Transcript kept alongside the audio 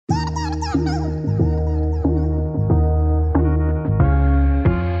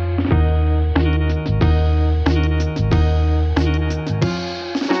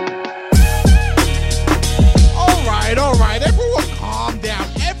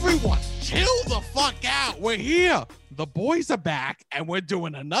Chill the fuck out. We're here. The boys are back, and we're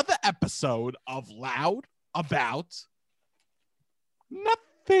doing another episode of Loud About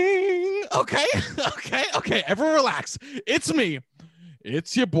Nothing. Okay? Okay. Everyone relax. It's me.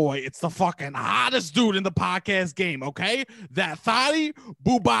 It's your boy. It's the fucking hottest dude in the podcast game, okay? That Thadi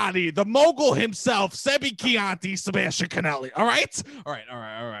Bubati, the mogul himself, Sebi Chianti, Sebastian Canelli. All right? All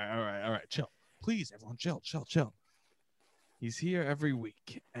right. Chill. Please, everyone, chill. He's here every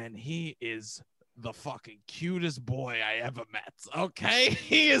week, and he is the fucking cutest boy I ever met, okay?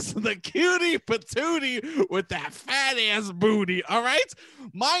 He is the cutie patootie with that fat ass booty, all right?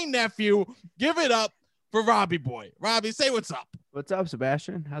 My nephew, give it up for Robbie boy. Robbie, say what's up. What's up,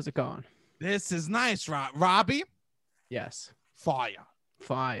 Sebastian? How's it going? This is nice, Robbie. Yes. Fire.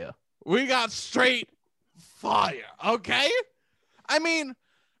 We got straight fire, okay? I mean,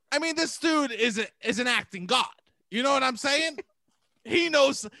 this dude is an acting god. You know what I'm saying? He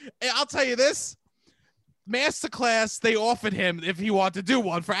knows. I'll tell you this. Masterclass, they offered him if he wanted to do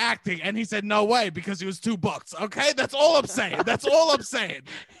one for acting, and he said no way because he was $2. Okay, that's all I'm saying.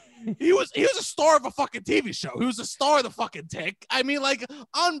 He was a star of a fucking TV show. He was a star of the fucking Tick. I mean, like,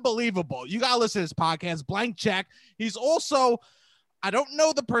 unbelievable. You gotta listen to his podcast, Blank Check. He's also, I don't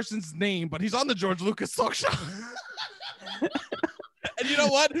know the person's name, but he's on the George Lucas talk show. And you know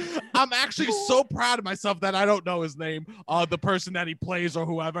what? I'm actually so proud of myself that I don't know his name, the person that he plays or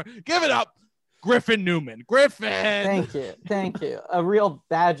whoever. Give it up, Griffin Newman. Griffin. Thank you. A real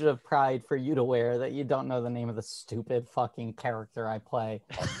badge of pride for you to wear that you don't know the name of the stupid fucking character I play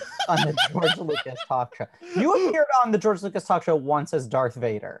on the George Lucas talk show. You appeared on the George Lucas talk show once as Darth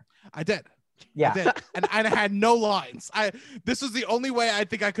Vader. I did. Yeah. I did. And I had no lines. This is the only way I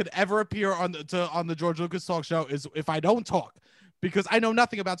think I could ever appear on the George Lucas talk show is if I don't talk. Because I know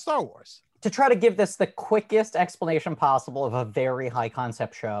nothing about Star Wars. To try to give this the quickest explanation possible of a very high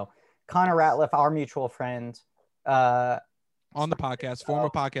concept show, Connor Ratliff, our mutual friend, on the podcast, former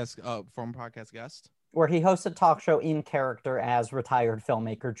podcast guest, where he hosts a talk show in character as retired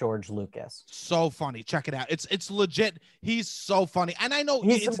filmmaker George Lucas. So funny. Check it out. It's legit. He's so funny. And I know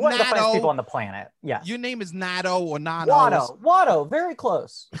he's one of the funniest people on the planet. Yeah. Your name is Nato or Nano. Watto. Very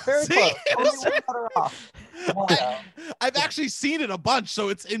close. Very close. Only one letter off. I've actually seen it a bunch, so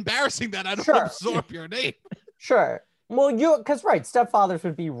it's embarrassing that I don't absorb your name. Sure. Well, because Stepfathers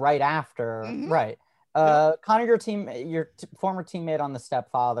would be right after, right? Connor, your former teammate on the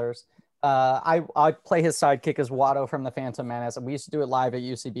Stepfathers. I play his sidekick as Watto from the Phantom Menace. We used to do it live at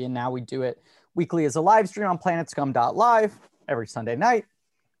UCB, and now we do it weekly as a live stream on PlanetScum.live every Sunday night.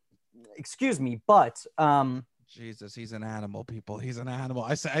 Excuse me, but Jesus, he's an animal, people. He's an animal.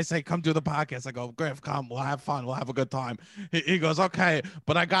 I say, come do the podcast. I go, Griff, come. We'll have fun. We'll have a good time. He goes, okay,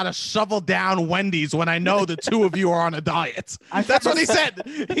 but I got to shovel down Wendy's when I know the two of you are on a diet. That's what he said.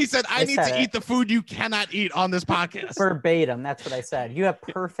 He said, I need to eat the food you cannot eat on this podcast. Verbatim. That's what I said. You have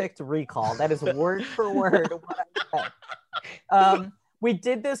perfect recall. That is word for word what I said. We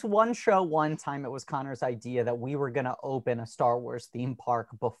did this one show one time. It was Connor's idea that we were going to open a Star Wars theme park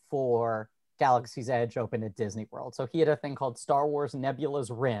before Galaxy's Edge opened at Disney World. So he had a thing called Star Wars Nebula's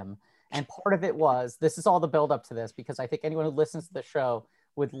Rim. And part of it was, this is all the build up to this, because I think anyone who listens to the show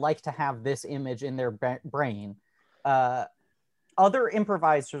would like to have this image in their brain. Other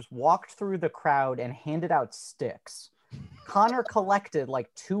improvisers walked through the crowd and handed out sticks. Connor collected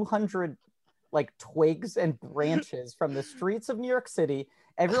like 200 twigs and branches from the streets of New York City.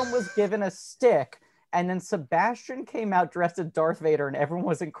 Everyone was given a stick. And then Sebastian came out dressed as Darth Vader, and everyone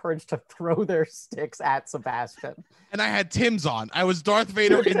was encouraged to throw their sticks at Sebastian. And I had Tim's on. I was Darth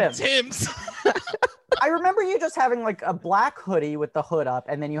Vader in Tim's. I remember you just having like a black hoodie with the hood up,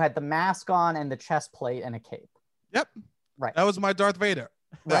 and then you had the mask on and the chest plate and a cape. Yep. Right. That was my Darth Vader.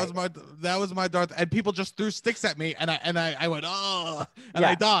 That was my Darth, and people just threw sticks at me, and I went, oh, and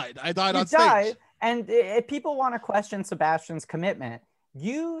I died. I died on stage. And if people want to question Sebastian's commitment,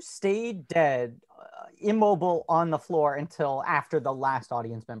 you stayed dead, immobile on the floor until after the last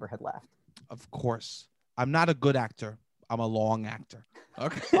audience member had left. Of course. I'm not a good actor. I'm a long actor.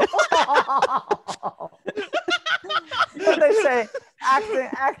 Okay. They say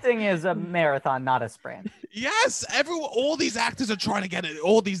acting is a marathon, not a sprint. Yes, all these actors are trying to get it,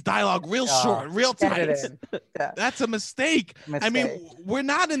 all these dialogue real short, real tight. Yeah. That's a mistake. I mean, we're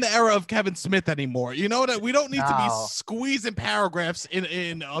not in the era of Kevin Smith anymore. You know what? We don't need to be squeezing paragraphs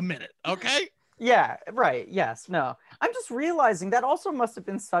in a minute, okay? Yeah, right. Yes, no. I'm just realizing that also must have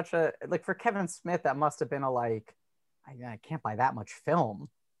been such a, like, for Kevin Smith, that must have been a, like, I can't buy that much film.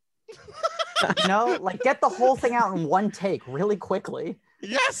 You know, like, get the whole thing out in one take really quickly.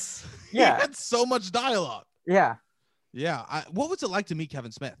 Yes. Yeah. He had so much dialogue. Yeah. Yeah. What was it like to meet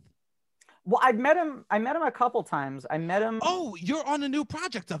Kevin Smith? Well, I met him a couple times. I met him. Oh, you're on a new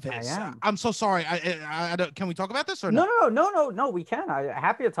project of his. am. I'm so sorry. I don't, can we talk about this or No. We can. I'm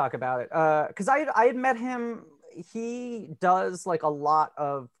happy to talk about it. Because I had met him. He does like a lot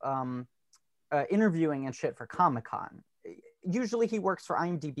of interviewing and shit for Comic-Con. Usually he works for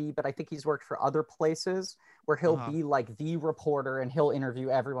IMDb, but I think he's worked for other places where he'll be like the reporter and he'll interview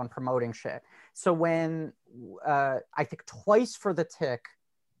everyone promoting shit. So when I think twice for The Tick,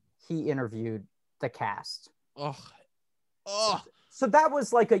 he interviewed the cast. Oh. So that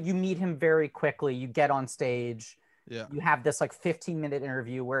was like you meet him very quickly. You get on stage. Yeah. You have this like 15-minute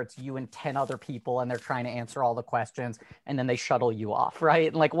interview where it's you and 10 other people and they're trying to answer all the questions and then they shuttle you off, right?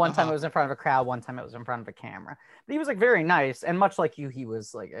 And like one time it was in front of a crowd, one time it was in front of a camera. But he was like very nice, and much like you, he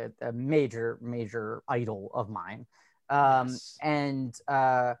was like a major idol of mine. Yes. And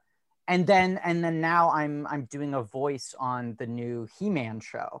then now I'm doing a voice on the new He-Man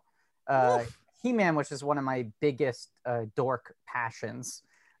show. He-Man, which is one of my biggest dork passions.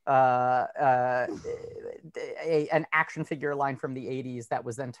 An action figure line from the 80s that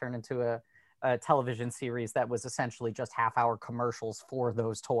was then turned into a television series that was essentially just half-hour commercials for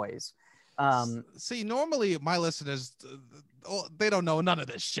those toys. See, normally my listeners, they don't know none of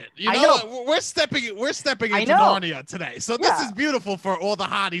this shit. I know. We're stepping into Narnia today, so this is beautiful for all the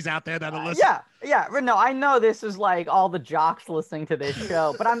hotties out there that are listening. Yeah. No, I know this is like all the jocks listening to this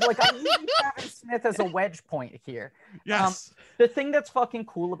show, but I'm using Kevin Smith as a wedge point here. Yes. The thing that's fucking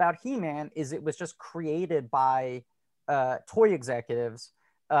cool about He-Man is it was just created by toy executives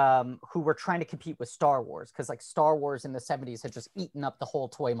who were trying to compete with Star Wars, because like Star Wars in the 70s had just eaten up the whole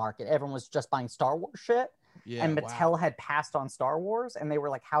toy market. Everyone was just buying Star Wars shit. Yeah, and Mattel had passed on Star Wars, and they were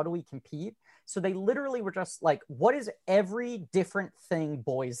like, how do we compete? So they literally were just like, what is every different thing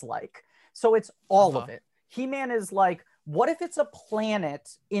boys like? So it's all of it. He-Man is like, what if it's a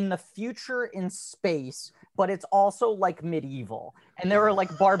planet in the future in space, but it's also like medieval? And there are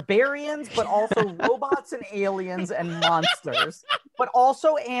like barbarians, but also robots and aliens and monsters, but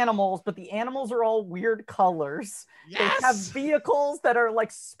also animals, but the animals are all weird colors. Yes! They have vehicles that are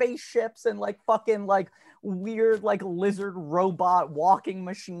like spaceships and like fucking like weird like lizard robot walking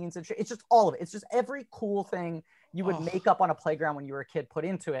machines and shit. It's just all of it. It's just every cool thing you would make up on a playground when you were a kid, put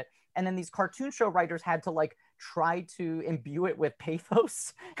into it. And then these cartoon show writers had to like try to imbue it with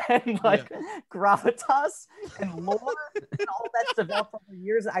pathos and like gravitas and lore and all that's developed over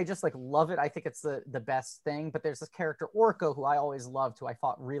years. I just like love it. I think it's the best thing. But there's this character Orko who I always loved, who I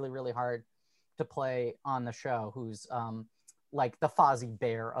fought really, really hard to play on the show, who's like the Fozzie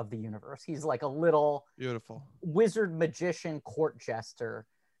Bear of the universe. He's like a little beautiful wizard magician court jester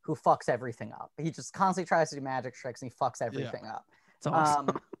who fucks everything up. He just constantly tries to do magic tricks and he fucks everything up. It's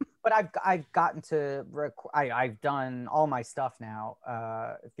awesome. But I've gotten to I've done all my stuff now,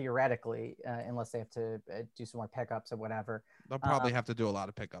 theoretically, unless they have to do some more pickups or whatever. They'll probably have to do a lot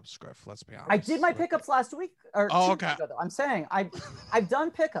of pickups, Griff. Let's be honest. I did my pickups last week. Or okay. Ago, though. I'm saying I've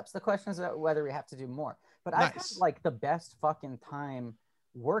done pickups. The question is whether we have to do more. But I've had like the best fucking time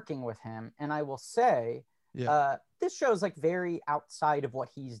working with him, and I will say, this show's like very outside of what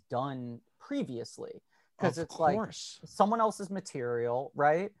he's done previously, because it's like someone else's material,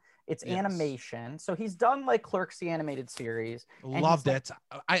 right? It's animation. So he's done like Clerks, the animated series. Loved it.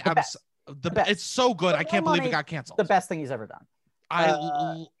 It's so good. I can't believe it got canceled. The best thing he's ever done.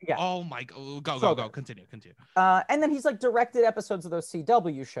 Oh my go continue. And then he's like directed episodes of those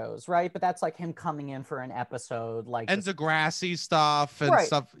CW shows, right? But that's like him coming in for an episode, like and Degrassi stuff and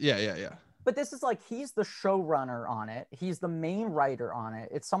stuff. Yeah. But this is like he's the showrunner on it. He's the main writer on it.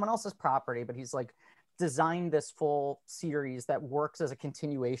 It's someone else's property, but he's like designed this full series that works as a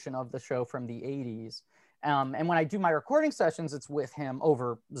continuation of the show from the 80s. And when I do my recording sessions, it's with him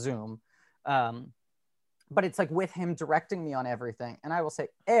over Zoom. But it's like with him directing me on everything. And I will say,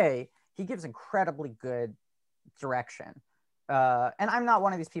 he gives incredibly good direction. And I'm not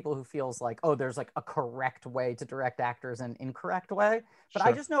one of these people who feels like, there's like a correct way to direct actors and incorrect way. But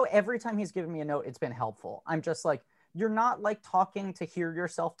I just know every time he's given me a note, it's been helpful. I'm just like, you're not like talking to hear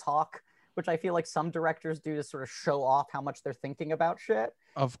yourself talk, which I feel like some directors do to sort of show off how much they're thinking about shit.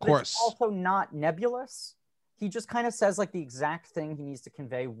 Of course. It's also not nebulous. He just kind of says like the exact thing he needs to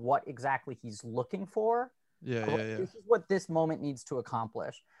convey, what exactly he's looking for. Yeah. This is what this moment needs to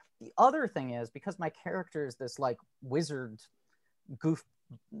accomplish. The other thing is, because my character is this like wizard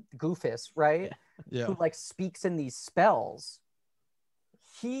goofus, right? Yeah. Who like speaks in these spells.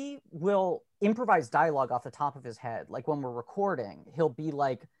 He will improvise dialogue off the top of his head. Like when we're recording, he'll be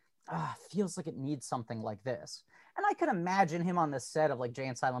like, feels like it needs something like this. And I could imagine him on the set of like Jay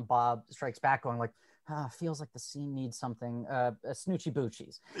and Silent Bob Strikes Back going like, feels like the scene needs something, snoochie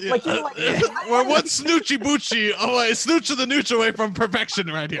boochies. Yeah. Like, you know, like, we're one snoochie boochie away, snooch of the nooch away from perfection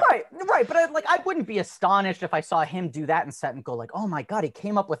right here. Right. But I wouldn't be astonished if I saw him do that in set and go like, oh my God, he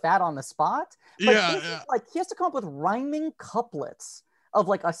came up with that on the spot. Like, like he has to come up with rhyming couplets of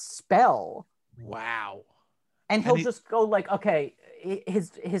like a spell. Wow. And he'll just go like, okay, his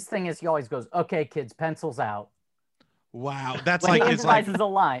thing is he always goes, okay, kids, pencils out. Wow. That's when like he his like improvises a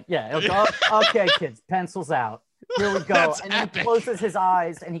line. Yeah, he'll go, okay, kids, pencils out. Here we go. That's and then epic. he closes his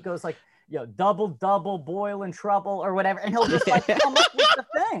eyes and he goes like, yo, double, boil in trouble or whatever. And he'll just like come up with the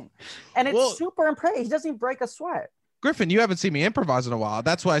thing. And it's super impressive. He doesn't even break a sweat. Griffin, you haven't seen me improvise in a while.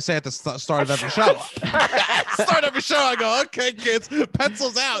 That's why I say at the start of every show. Start every show, I go, okay, kids,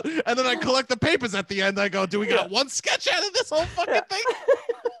 pencils out. And then I collect the papers at the end. I go, do we got one sketch out of this whole fucking thing?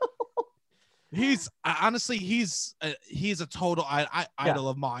 He's honestly, he's a total idol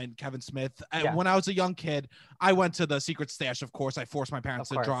of mine, Kevin Smith. When I was a young kid, I went to the Secret Stash. Of course, I forced my parents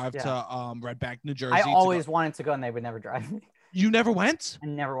to drive to Red Bank, New Jersey. I always wanted to go, and they would never drive me. You never went? I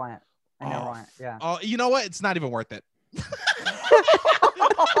never went. Yeah. Oh, you know what? It's not even worth it.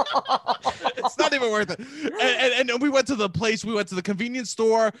 It's not even worth it. And we went to the place. We went to the convenience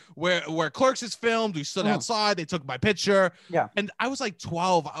store where Clerks is filmed. We stood outside. They took my picture. Yeah. And I was like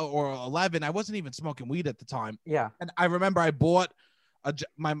 12 or 11. I wasn't even smoking weed at the time. Yeah. And I remember I bought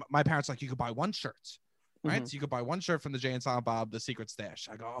my parents like, you could buy one shirt. Right. So you could buy one shirt from the Jay and Silent Bob, the Secret Stash.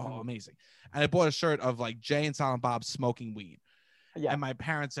 I go, oh, amazing. And I bought a shirt of like Jay and Silent Bob smoking weed. Yeah. And my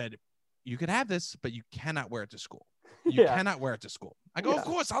parents said, you could have this, but you cannot wear it to school. You cannot wear it to school. I go, of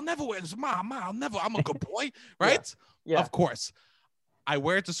course, I'll never wear this. Mom, I'll never. I'm a good boy, right? Yeah. Of course. I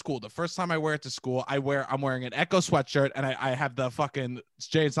wear it to school. The first time I wear it to school, I'm wearing an Echo sweatshirt, and I have the fucking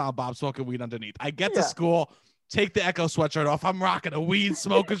Jay and Silent Bob smoking weed underneath. I get to school, take the Echo sweatshirt off. I'm rocking a weed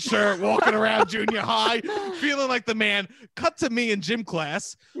smoking shirt, walking around junior high, feeling like the man. Cut to me in gym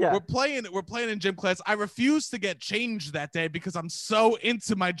class. Yeah. We're playing in gym class. I refuse to get changed that day because I'm so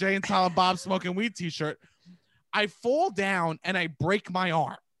into my Jay and Silent Bob smoking weed t-shirt. I fall down and I break my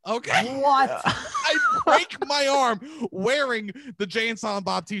arm. Okay. What? I break my arm wearing the Jay and Silent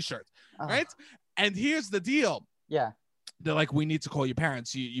Bob t-shirt. Right. And here's the deal. Yeah. They're like, we need to call your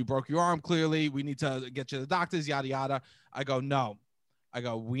parents. You broke your arm, clearly. We need to get you to the doctors, yada, yada. I go, no.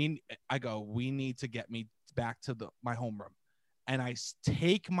 We need to get me back to my homeroom. And I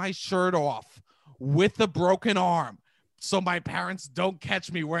take my shirt off with a broken arm so my parents don't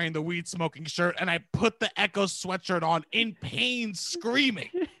catch me wearing the weed smoking shirt. And I put the Echo sweatshirt on in pain, screaming.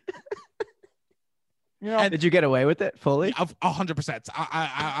 Did you get away with it fully? 100%.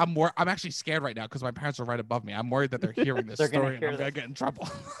 I'm actually scared right now because my parents are right above me. I'm worried that they're hearing this story and I'm gonna get in trouble.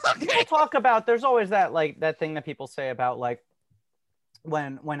 People talk about, there's always that thing that people say about like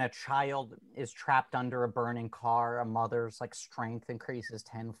when a child is trapped under a burning car, a mother's like strength increases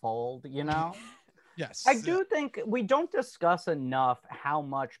tenfold, you know? Yes. I do think we don't discuss enough how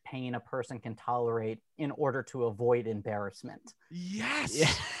much pain a person can tolerate in order to avoid embarrassment. Yes. Yeah.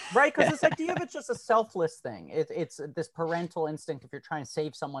 Right? Because this idea of it's just a selfless thing. It's this parental instinct. If you're trying to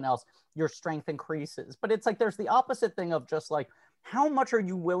save someone else, your strength increases. But it's like there's the opposite thing of just like, how much are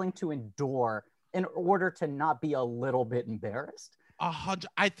you willing to endure in order to not be a little bit embarrassed? 100.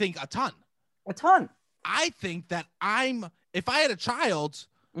 I think a ton. A ton. I think that if I had a child,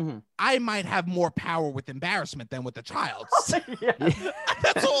 I might have more power with embarrassment than with the child.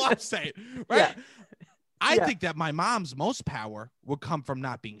 That's all I'm saying, right? Yeah. I think that my mom's most power would come from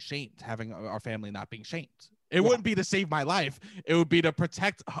not being shamed, having our family not being shamed. It wouldn't be to save my life. It would be to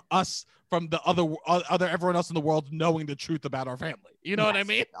protect us from the other everyone else in the world knowing the truth about our family. You know what I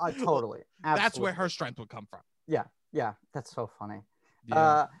mean? Totally. Absolutely. That's where her strength would come from. Yeah. That's so funny.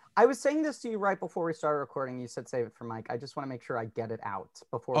 Yeah. I was saying this to you right before we started recording. You said save it for Mike. I just want to make sure I get it out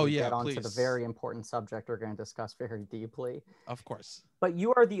before we get on to the very important subject we're going to discuss very deeply. Of course. But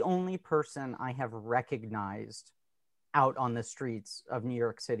you are the only person I have recognized out on the streets of New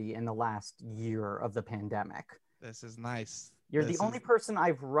York City in the last year of the pandemic. This is nice. You're the only person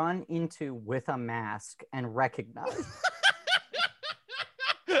I've run into with a mask and recognized.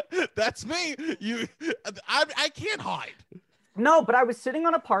 That's me. I can't hide. No, but I was sitting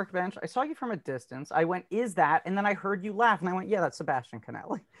on a park bench. I saw you from a distance. I went, is that? And then I heard you laugh. And I went, yeah, that's Sebastian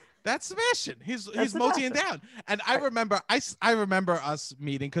Canelli. That's Sebastian. He's moseying down. And I remember us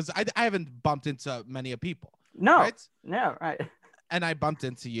meeting because I haven't bumped into many people. No. Right? No, right. And I bumped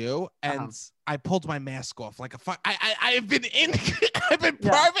into you and I pulled my mask off like I've been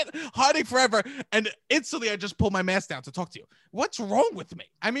private hiding forever. And instantly I just pulled my mask down to talk to you. What's wrong with me?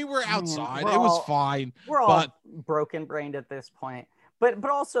 I mean, we're outside. It was fine. We're all broken brained at this point. But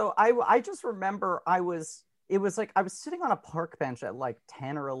also I just remember it was like I was sitting on a park bench at like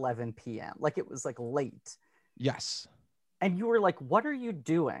 10 or 11 p.m. Like it was like late. Yes. And you were like, "What are you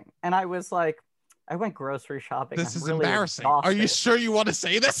doing?" And I was like, "I went grocery shopping. This I'm is really embarrassing. Are you exhausted." sure you want to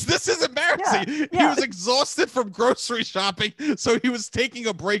say this? This is embarrassing. He Yeah. was exhausted from grocery shopping, so he was taking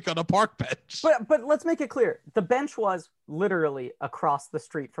a break on a park bench. But let's make it clear. The bench was literally across the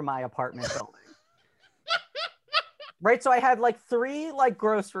street from my apartment building. Right? So I had like 3 like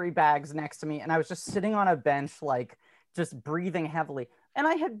grocery bags next to me, and I was just sitting on a bench, like just breathing heavily. And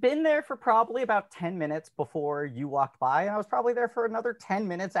I had been there for probably about 10 minutes before you walked by, and I was probably there for another 10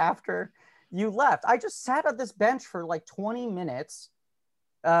 minutes after you left. I just sat at this bench for like 20 minutes,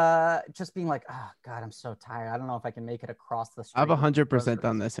 just being like, "Oh God, I'm so tired. I don't know if I can make it across the street." I've 100%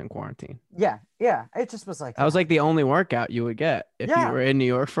 done groceries." this in quarantine. Yeah. It just was like That was like the only workout you would get if you Yeah. were in New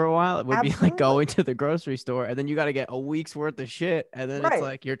York for a while. It would be Absolutely. like going to the grocery store, and then you got to get a week's worth of shit, and then Right. it's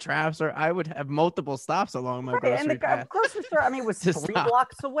like your traps are. I would have multiple stops along my right. And grocery the path. grocery store, I mean, was To 3 stop.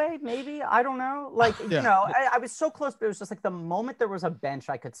 blocks away, maybe. I don't know. Like, Yeah. you know, I was so close, but it was just like the moment there was a bench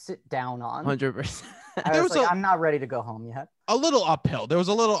I could sit down on, 100%. I There was was like, a- I'm not ready to go home yet. A little uphill. There was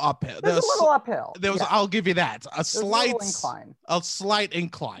a little uphill. There's a little uphill. There was. Yeah. I'll give you that. A There's slight little incline. A slight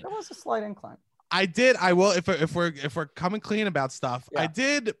incline. There was a slight incline. I will if we're coming clean about stuff. Yeah.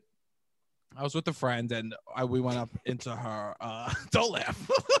 I was with a friend and we went up into her don't laugh.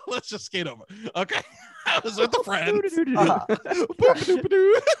 Let's just skate over. Okay. I was with a friend.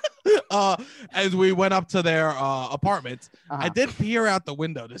 As we went up to their apartment. I did peer out the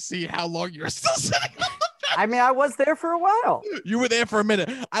window to see how long you were still sitting. I mean, I was there for a while. You were there for a minute.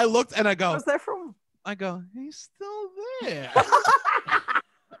 I looked and I I go, was there for a while. he's still there.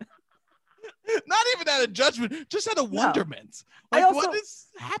 Not even out of judgment, just out of wonderment. I Like, also- what is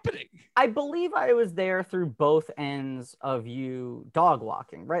happening? I believe I was there through both ends of you dog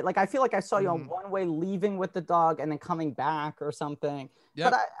walking, right? Like I feel like I saw you on one way leaving with the dog and then coming back or something.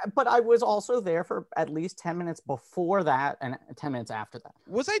 Yep. But I was also there for at least 10 minutes before that and 10 minutes after that.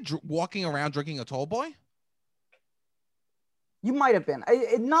 Was I walking around drinking a tall boy? You might have been.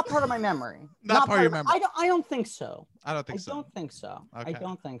 Not part of my memory. Not part of your memory. I don't think so. I don't think so. don't think so. Okay. I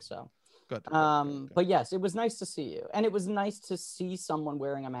don't think so. Good. But yes, it was nice to see you. And it was nice to see someone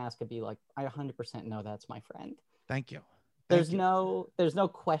wearing a mask and be like, I 100% know that's my friend. Thank you. There's no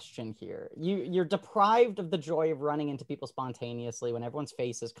question here. You're deprived of the joy of running into people spontaneously when everyone's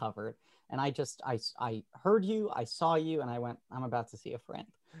face is covered. And I heard you, I saw you, and I went, I'm about to see a friend.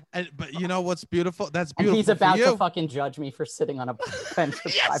 But you know what's beautiful? That's And beautiful. he's about for you. to fucking judge me for sitting on a bench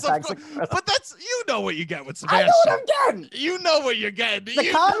with Yes, 5 of bags course. of crisps. But that's you know what you get with I Sebastian. know what I'm getting. You know what you're getting. The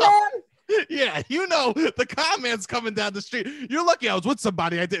You con know- man. Yeah, you know the comments coming down the street. You're lucky I was with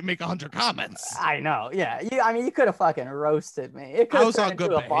somebody. I didn't make 100 comments. I know. Yeah. I mean, you could have fucking roasted me. It could I have was on turned good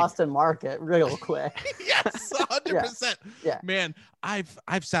into a behavior. Boston market real quick. Yes, 100%. Yeah. Man,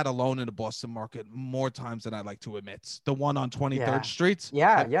 I've sat alone in the Boston market more times than I like to admit. The one on 23rd Yeah. Street.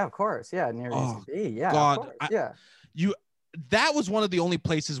 Yeah. Yeah. Of course. Yeah. Near Oh, UCB. Yeah. God, Of course. Yeah. That was one of the only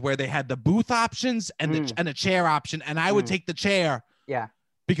places where they had the booth options and the chair option, and I would take the chair. Yeah.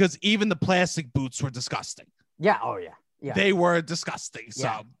 Because even the plastic boots were disgusting. Yeah. Oh yeah. Yeah. They were disgusting. So,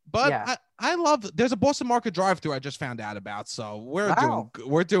 Yeah. but Yeah. I love. There's a Boston Market drive-through I just found out about. So Wow.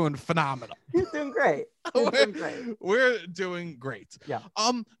 we're doing phenomenal. You're doing great. You're doing great. We're doing great. Yeah.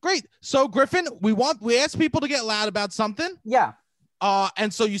 Great. So Griffin, we asked people to get loud about something. Yeah.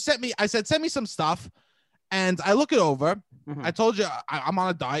 And so I said send me some stuff, and I look it over. Mhm. I told you I'm on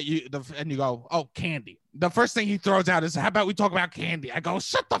a diet. And you go, oh, candy. The first thing he throws out is, how about we talk about candy? I go,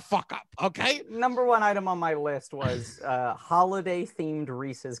 shut the fuck up, okay? Number one item on my list was holiday themed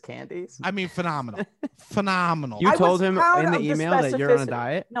Reese's candies. I mean, phenomenal, phenomenal. You I told was him proud in the of the email that you're on a specificity.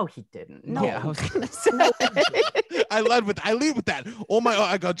 diet. No, he didn't. No. Yeah, I was gonna say. I lead with that.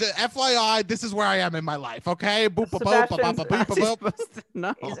 I go, just FYI, this is where I am in my life, okay? Boop, boop, boop, boop, boop, boop, boop, boop. Supposed to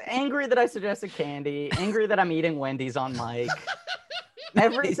know. He's angry that I suggested candy, angry that I'm eating Wendy's on mic.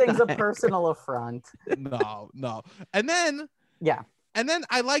 Everything's a not. personal affront. No. And then Yeah.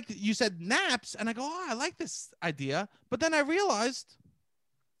 I liked, you said naps, and I go, oh, I like this idea. But then I realized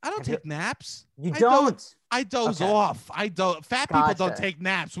I don't take naps. You I don't. I doze Okay. off. I don't. Fat people don't Gotcha. take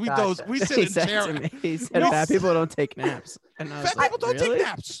naps. We Gotcha. doze. We sit He in said chair. to me, he said, No. fat people don't take naps. And I was Fat like, people don't really? take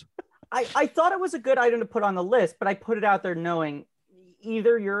naps. I thought it was a good item to put on the list, but I put it out there knowing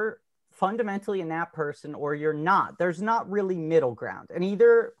either you're fundamentally a nap person or you're not. There's not really middle ground. And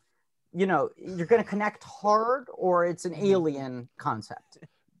either, you're going to connect hard or it's an alien concept.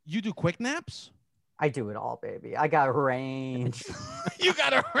 You do quick naps? I do it all, baby. I got range. You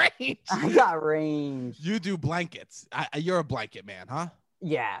got a range. I got range. You do blankets. You're a blanket man, huh?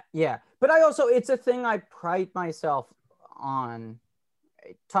 Yeah, yeah. But I also, it's a thing I pride myself on.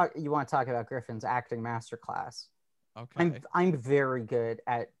 You want to talk about Griffin's acting masterclass? Okay. I'm very good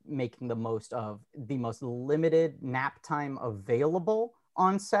at making the most of the most limited nap time available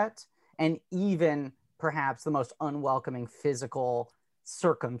on set, and even perhaps the most unwelcoming physical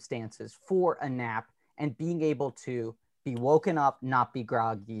circumstances for a nap, and being able to be woken up, not be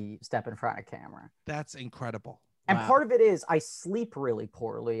groggy, step in front of camera. That's incredible. And Wow. part of it is I sleep really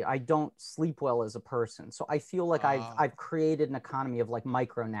poorly. I don't sleep well as a person. So I feel like I've created an economy of like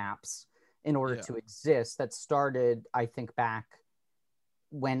micro naps in order Yeah. to exist that started, I think, back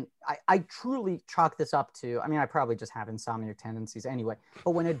when I truly chalk this up to, I mean, I probably just have insomniac tendencies anyway,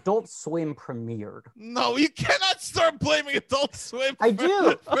 but when Adult Swim premiered, No, you cannot start blaming Adult Swim. I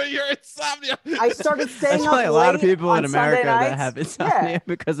do. For your insomnia. I started staying There's up probably a lot of late people in on Sunday America that nights. have insomnia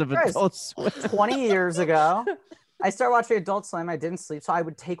because of Chris, Adult Swim. 20 years ago, I started watching Adult Swim. I didn't sleep, so I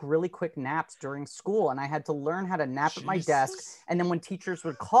would take really quick naps during school, and I had to learn how to nap at my desk. Jesus. And then when teachers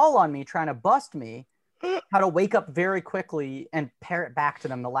would call on me trying to bust me, how to wake up very quickly and parrot back to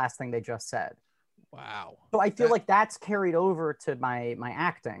them the last thing they just said. Wow. So I feel That- like that's carried over to my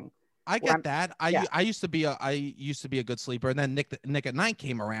acting. I Well, get that. yeah. I used to be a good sleeper, and then Nick at Night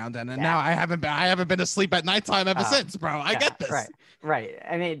came around, and then Yeah. now I haven't been asleep at nighttime ever Oh, since, bro. I Yeah, get this. Right.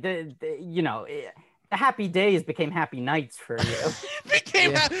 I mean, the happy days became happy nights for you.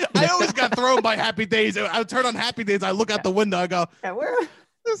 Became Yeah. I always got thrown by Happy Days. I would turn on Happy Days. I look out the window. I go, Yeah, we're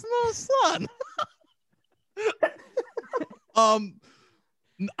 "There's no sun."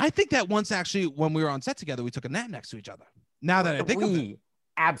 I think that once actually, when we were on set together, we took a nap next to each other. Now that I think of it, we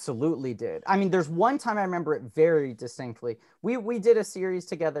absolutely did. I mean, there's one time I remember it very distinctly. We did a series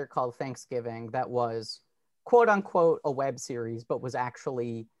together called Thanksgiving that was quote unquote a web series, but was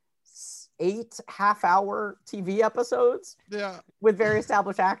actually 8 half-hour TV episodes yeah. with very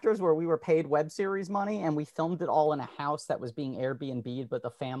established actors where we were paid web series money, and we filmed it all in a house that was being Airbnb'd, but the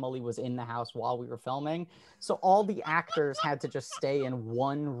family was in the house while we were filming. So all the actors had to just stay in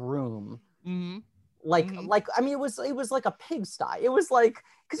one room. Mm-hmm. Like I mean, it was like a pigsty. It was like,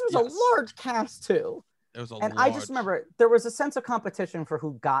 because it was Yes. a large cast too. It was a And large... I just remember there was a sense of competition for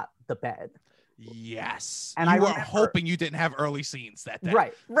who got the bed. Yes. And you I were remember- hoping you didn't have early scenes that day.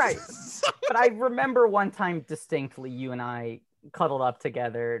 Right. But I remember one time distinctly, you and I cuddled up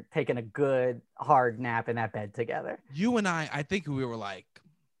together, taking a good hard nap in that bed together. You and I think we were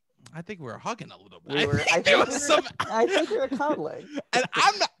hugging a little bit. I there think was some, we were cuddling. and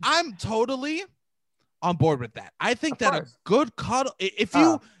I'm totally on board with that. I think Of that course. a good cuddle, if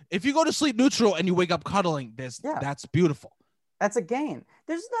you go to sleep neutral and you wake up cuddling, that's beautiful. That's a gain.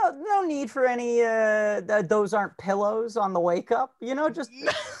 There's no need for any those aren't pillows on the wake up. Just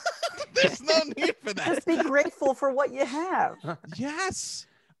There's no need for that. just be grateful for what you have. Yes.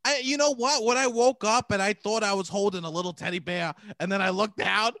 You know what? When I woke up and I thought I was holding a little teddy bear, and then I looked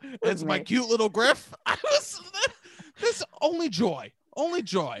down, and it's my me. cute little Griff. This only joy. Only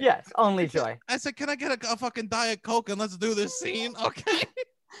joy. Yes, only joy. I said, can I get a fucking Diet Coke and let's do this scene? Okay.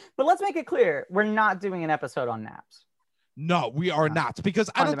 But let's make it clear, we're not doing an episode on naps. No, we are No. not, because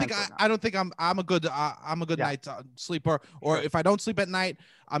I don't think Fundamentally I'm a good Yeah. night sleeper, or Sure. if I don't sleep at night,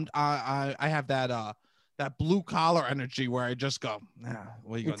 I have that blue collar energy where I just go,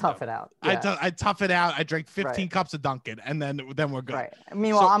 what are you You gonna tough do? it out. I Yeah, tough it out. I drink 15 Right. cups of Dunkin', and then we're good. right.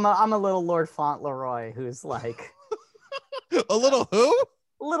 Meanwhile, So- I'm a little Lord Fauntleroy who's like A little who?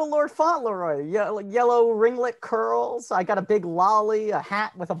 little Lord Fauntleroy, yellow ringlet curls. I got a big lolly, a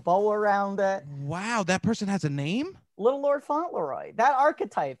hat with a bow around it. Wow, that person has a name? Little Lord Fauntleroy. That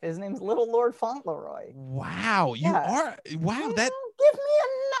archetype, his name's Little Lord Fauntleroy. Wow, you Yeah. are. Wow, that. Give me a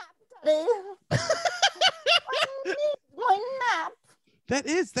nap, Daddy. I need my nap.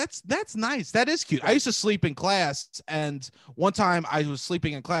 That's nice. That is cute. I used to sleep in class, and one time I was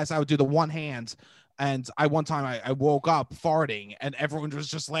sleeping in class, I would do the one hand, and one time I woke up farting, and everyone was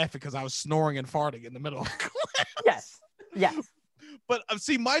just laughing because I was snoring and farting in the middle of class. Yes. But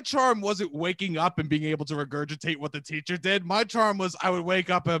see, my charm wasn't waking up and being able to regurgitate what the teacher did. My charm was I would wake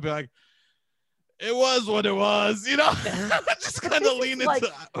up and I'd be like, it was what it was, just kind of lean into Like,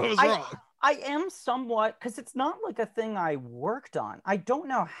 it was I- wrong. I am somewhat, because it's not like a thing I worked on. I don't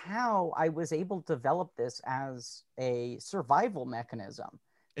know how I was able to develop this as a survival mechanism.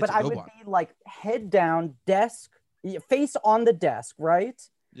 It's But a I good would one. be like head down, desk, face on the desk, right?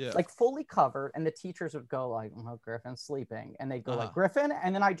 Yeah. Like fully covered. And the teachers would go like, oh, Griffin's sleeping. And they'd go like, Uh-huh. Griffin.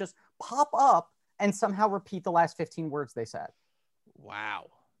 And then I just pop up and somehow repeat the last 15 words they said. Wow.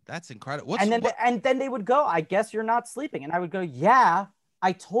 That's incredible. What's And then they would go, I guess you're not sleeping. And I would go, yeah,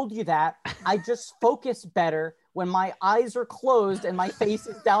 I told you that. I just focus better when my eyes are closed and my face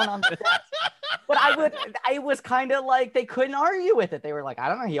is down on the desk. But I was kind of like, they couldn't argue with it. They were like, I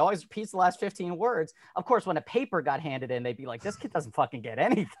don't know. He always repeats the last 15 words. Of course, when a paper got handed in, they'd be like, this kid doesn't fucking get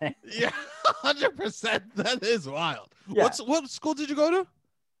anything. Yeah, 100%. That is wild. Yeah. What school did you go to?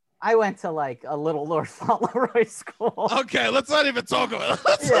 I went to like a little Lord Fauntleroy school. Okay, let's not even talk about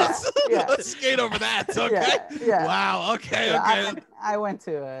it. Let's skate over that. Okay. Yeah. Wow. Okay. Yeah, Okay. I went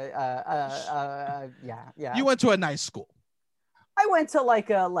to yeah. You went to a nice school. I went to like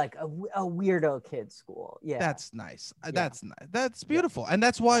a weirdo kid school. Yeah. That's nice. That's nice. That's beautiful. And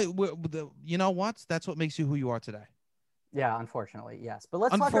that's why you know what? That's what makes you who you are today. Yeah, unfortunately, yes. But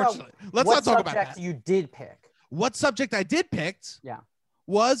let's talk about let's what not talk about subject that. you did pick. What subject I did pick? Yeah.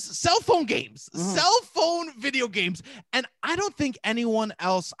 Was cell phone games, Mhm. cell phone video games. And I don't think anyone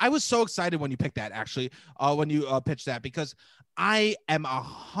else, I was so excited when you picked that, actually, when you pitched that, because I am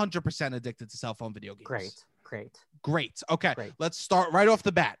 100% addicted to cell phone video games. Great. Okay. Great. Let's start right off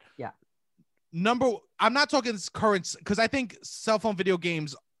the bat. Yeah. I'm not talking current, because I think cell phone video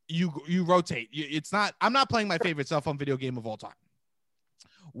games, you rotate. I'm not playing my favorite cell phone video game of all time.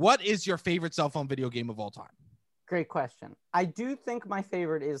 What is your favorite cell phone video game of all time? Great question. I do think my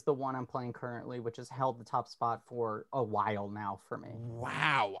favorite is the one I'm playing currently, which has held the top spot for a while now for me.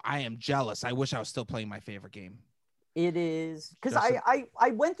 Wow, I am jealous. I wish I was still playing my favorite game. It is because I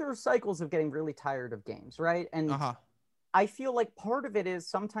went through cycles of getting really tired of games, right? And I feel like part of it is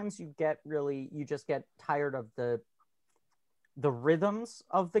sometimes you just get tired of the rhythms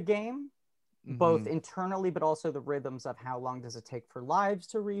of the game, both internally, but also the rhythms of how long does it take for lives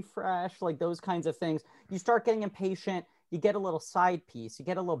to refresh, like those kinds of things. You start getting impatient. You get a little side piece. You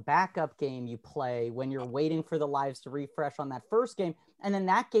get a little backup game you play when you're waiting for the lives to refresh on that first game. And then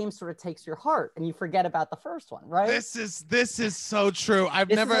that game sort of takes your heart and you forget about the first one, right? This is so true.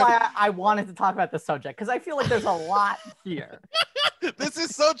 This is why I wanted to talk about this subject, because I feel like there's a lot here. This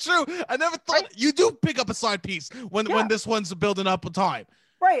is so true. I never thought you do pick up a side piece when this one's building up a time.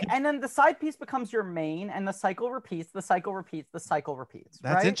 Right. And then the side piece becomes your main and the cycle repeats, the cycle repeats, the cycle repeats.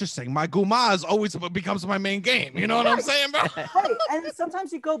 That's interesting. My Gumaz always becomes my main game. You know what I'm saying, bro? Right. And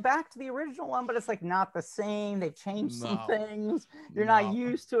sometimes you go back to the original one, but it's like not the same. They've changed some things. You're not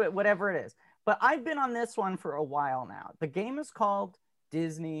used to it, whatever it is. But I've been on this one for a while now. The game is called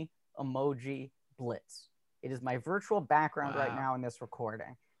Disney Emoji Blitz. It is my virtual background right now in this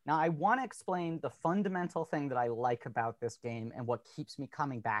recording. Now, I want to explain the fundamental thing that I like about this game and what keeps me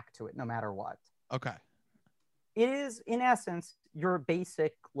coming back to it no matter what. Okay. It is, in essence, your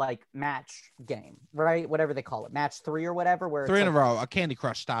basic, like, match game, right? Whatever they call it. Match 3 or whatever. Where 3 in a row, a Candy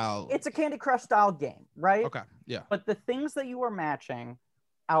Crush style. It's a Candy Crush style game, right? Okay, yeah. But the things that you are matching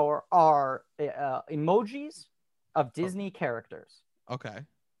are emojis of Disney characters. Okay.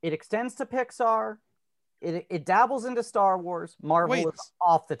 It extends to Pixar. It dabbles into Star Wars. Marvel is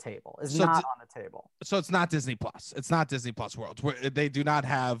off the table. Is not on the table. So it's not Disney Plus. It's not Disney Plus World. They do not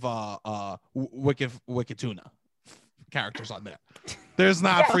have Wicked Tuna characters on there. There's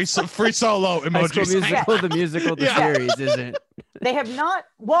not free solo emojis. High School Musical, the musical, the series isn't. They have not.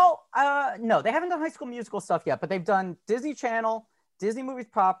 Well, no, they haven't done High School Musical stuff yet, but they've done Disney Channel, Disney movies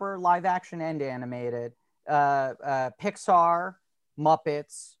proper, live action and animated, Pixar,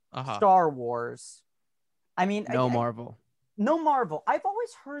 Muppets, Star Wars. I mean, Marvel. No Marvel. I've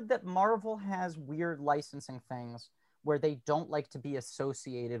always heard that Marvel has weird licensing things where they don't like to be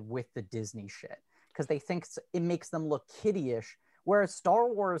associated with the Disney shit because they think it makes them look kiddie-ish. Whereas Star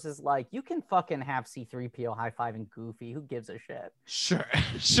Wars is like, you can fucking have C-3PO high-fiving Goofy. Who gives a shit? Sure.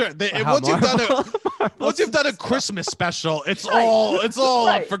 Once you've done a Christmas special, it's all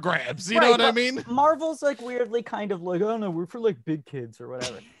up for grabs. You know what I mean? Marvel's like weirdly kind of like, oh no, we're for like big kids or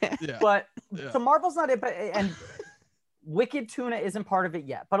whatever. But so Marvel's not it, and Wicked Tuna isn't part of it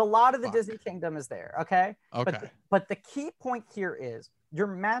yet. But a lot of the Disney Kingdom is there. Okay. But the key point here is you're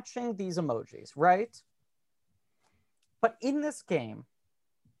matching these emojis, right? But in this game,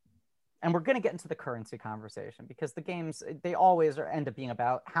 and we're going to get into the currency conversation because the games, they always end up being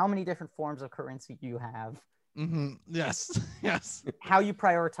about how many different forms of currency you have. Yes. How you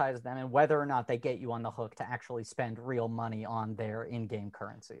prioritize them and whether or not they get you on the hook to actually spend real money on their in-game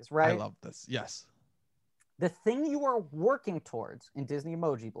currencies, right? I love this. Yes. The thing you are working towards in Disney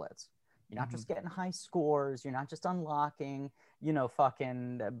Emoji Blitz, you're not just getting high scores. You're not just unlocking,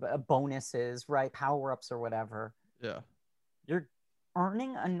 fucking bonuses, right? Power-ups or whatever. Yeah. You're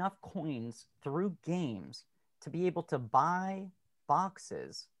earning enough coins through games to be able to buy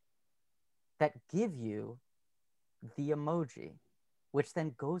boxes that give you the emoji. which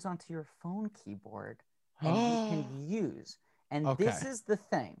then goes onto your phone keyboard and you can use. And this Okay. is the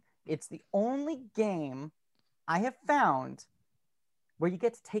thing. It's the only game I have found where you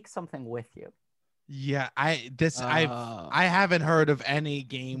get to take something with you. Yeah, I Oh. haven't heard of any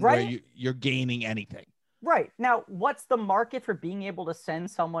game where Right? you're gaining anything. Right. Now, what's the market for being able to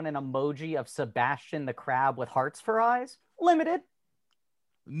send someone an emoji of Sebastian the crab with hearts for eyes? Limited.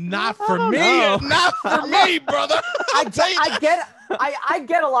 Not I for don't me. know. Not for me, brother. I'll tell you that. I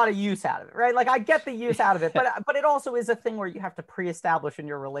get a lot of use out of it, right? Like I get the use out of it, but it also is a thing where you have to pre-establish in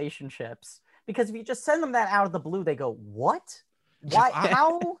your relationships, because if you just send them that out of the blue, they go, "What? Why?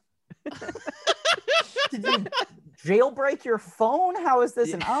 How? Did you jailbreak your phone? How is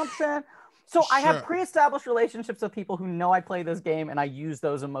this an option?" So I have Sure. pre-established relationships with people who know I play this game, and I use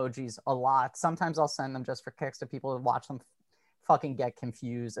those emojis a lot. Sometimes I'll send them just for kicks to people to watch them fucking get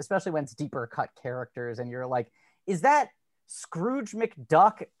confused, especially when it's deeper cut characters and you're like, is that Scrooge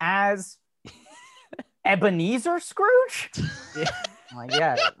McDuck as Ebenezer Scrooge? Like,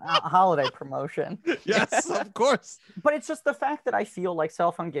 yeah, holiday promotion. Yes, of course. But it's just the fact that I feel like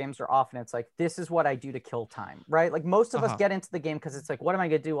cell phone games are often, it's like, this is what I do to kill time, right? Like most of us get into the game because it's like, what am I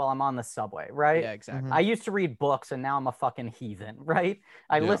going to do while I'm on the subway, right? Yeah, exactly. I used to read books and now I'm a fucking heathen, right?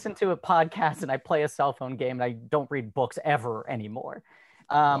 I Yeah. listen to a podcast and I play a cell phone game and I don't read books ever anymore.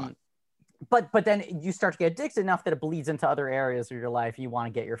 But then you start to get addicted enough that it bleeds into other areas of your life. You want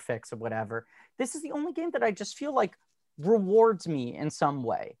to get your fix or whatever. This is the only game that I just feel like rewards me in some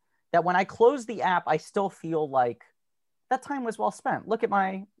way. That when I close the app, I still feel like that time was well spent. Look at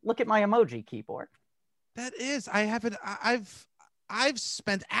my emoji keyboard. That is, I've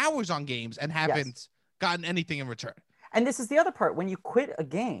spent hours on games and haven't gotten anything in return. And this is the other part. When you quit a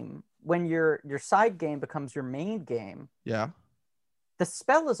game, when your side game becomes your main game, Yeah. the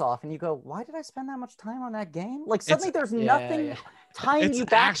spell is off and you go, why did I spend that much time on that game? Like suddenly there's nothing tying It's you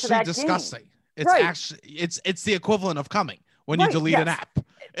back to actually that disgusting. game. It's Right. actually it's the equivalent of coming when you Right, delete an app.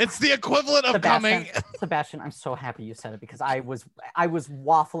 It's the equivalent of coming. Sebastian, I'm so happy you said it because I was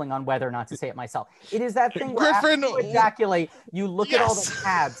waffling on whether or not to say it myself. It is that thing where Griffin, after you ejaculate, you look at all the Yes.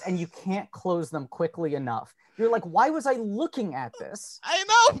 tabs and you can't close them quickly enough. You're like, why was I looking at this? I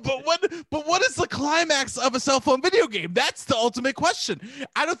know, but what is the climax of a cell phone video game? That's the ultimate question.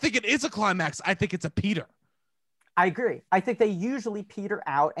 I don't think it is a climax. I think it's a peter. I agree. I think they usually peter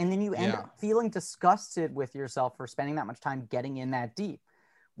out and then you end up feeling disgusted with yourself for spending that much time getting in that deep.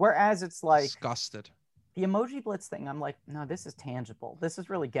 Whereas it's like Disgusted. the emoji blitz thing, I'm like, no, this is tangible. This is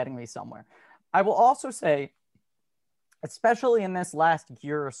really getting me somewhere. I will also say, especially in this last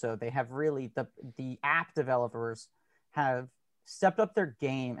year or so, they have really, the app developers have stepped up their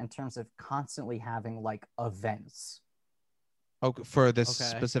game in terms of constantly having like events. Okay, for this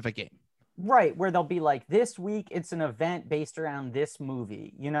Okay. specific game. Right, where they'll be like, this week it's an event based around this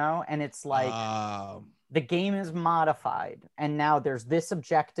movie, you know? And it's like the game is modified and now there's this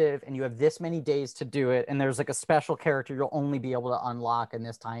objective and you have this many days to do it. And there's like a special character you'll only be able to unlock in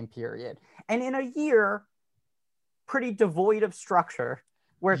this time period. And in a year, pretty devoid of structure,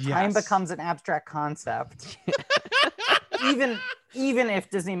 where time becomes an abstract concept. even if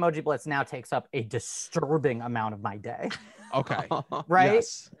Disney Emoji Blitz now takes up a disturbing amount of my day. Okay. Right?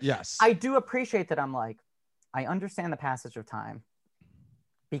 Yes. Yes. I do appreciate that. I'm like, I understand the passage of time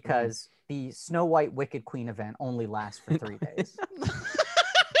because the Snow White Wicked Queen event only lasts for 3 days.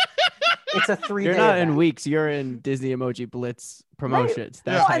 It's a 3-day You're not event. in weeks. You're in Disney Emoji Blitz promotions.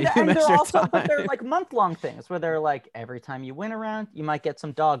 Right. That's how and you they're measure also, time. but they're like month-long things where they're like, every time you win around, you might get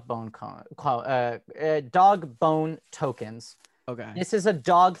some dog bone tokens. Okay. This is a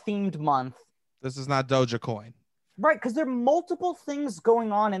dog-themed month. This is not Doja Coin. Right, because there are multiple things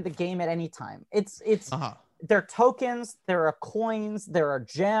going on in the game at any time. It's there are tokens, there are coins, there are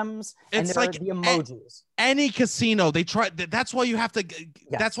gems, and It's there like are the emojis. Any casino, they try. That's why you have to. Yes.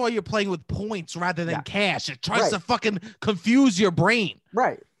 That's why you're playing with points rather than Yeah. cash. It tries Right. to fucking confuse your brain.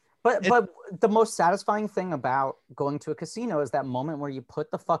 Right. But the most satisfying thing about going to a casino is that moment where you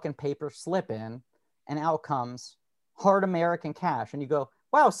put the fucking paper slip in and out comes hard American cash and you go,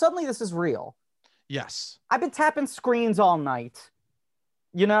 wow, suddenly this is real. Yes. I've been tapping screens all night,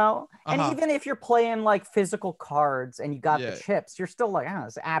 you know? And even if you're playing like physical cards and you got the chips, you're still like, oh,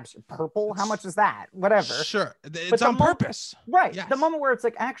 it's abs purple. How much is that? Whatever. Sure. It's on purpose. Right. Yes. The moment where it's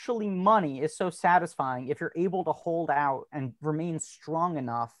like actually money is so satisfying if you're able to hold out and remain strong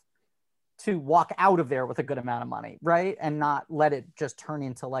enough to walk out of there with a good amount of money, right? And not let it just turn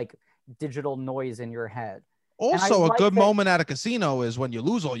into like digital noise in your head. Also, a like good that- moment at a casino is when you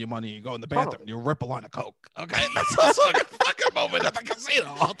lose all your money, you go in the bathroom, Totally. you rip a line of coke. Okay, that's also a good fucking moment at the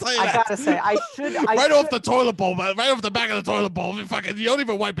casino. I'll tell you I that. gotta say, I right off the toilet bowl, man. Right off the back of the toilet bowl. You don't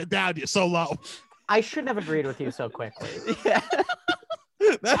even wipe it down. You're so low. I shouldn't have agreed with you so quickly. Yeah.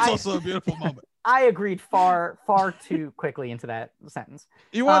 That's also a beautiful moment. I agreed far too quickly into that sentence.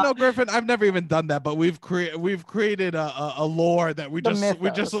 You want to know, Griffin? I've never even done that, but we've created a lore that we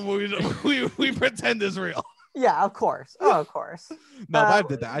pretend is real. Yeah, of course. Oh, of course. No, I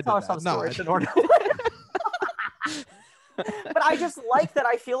did that. I Tell did us some that. No, stories in order. But I just like that.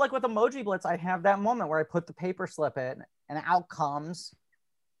 I feel like with Emoji Blitz, I have that moment where I put the paper slip in, and out comes,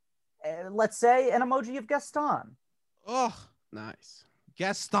 let's say, an emoji of Gaston. Oh, Nice.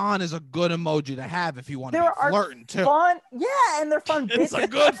 Gaston is a good emoji to have if you want to There be are flirting too. Fun, yeah, and they're fun. It's a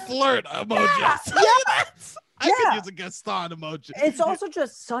bits. good flirt emoji. Yeah, I could yeah. use a Gaston emoji. It's also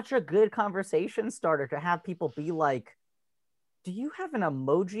just such a good conversation starter to have people be like, do you have an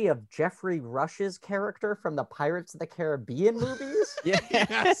emoji of Jeffrey Rush's character from the Pirates of the Caribbean movies? Yeah.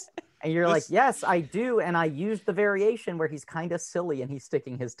 Yes. And you're like, This- yes, I do. And I used the variation where he's kind of silly and he's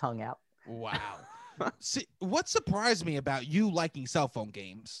sticking his tongue out. Wow. See, what surprised me about you liking cell phone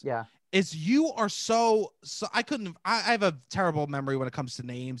games Yeah. is you are so I have a terrible memory when it comes to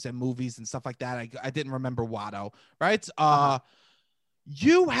names and movies and stuff like that. I didn't remember Watto, right?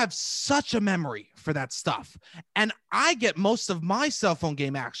 You have such a memory for that stuff. And I get most of my cell phone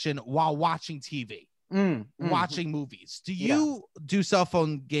game action while watching TV, watching movies. Do you do cell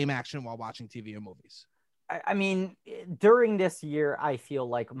phone game action while watching TV or movies? I mean, during this year, I feel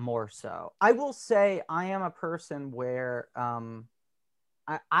like more so. I will say I am a person where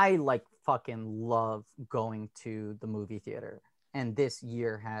I like fucking love going to the movie theater. And this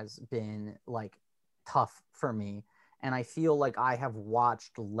year has been like tough for me. And I feel like I have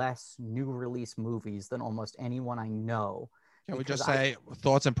watched less new release movies than almost anyone I know. Can we because just say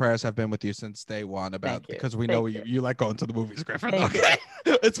thoughts and prayers have been with you since day one about Thank you. because we Thank know you. you like going to the movies, Griffin. Thank you. Okay.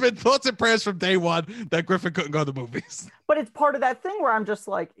 It's been thoughts and prayers from day one that Griffin couldn't go to the movies. But it's part of that thing where I'm just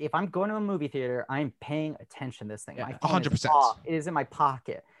like, if I'm going to a movie theater, I'm paying attention to this thing. Yeah, My phone is 100%. off. It is in my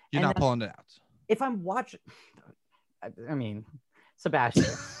pocket. You're And not then- pulling it out. If I'm watching, I mean, Sebastian,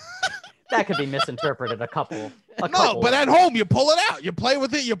 that could be misinterpreted a couple. No, but at home you pull it out. You play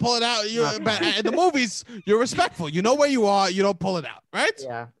with it. You pull it out. Okay. But in the movies, you're respectful. You know where you are. You don't pull it out,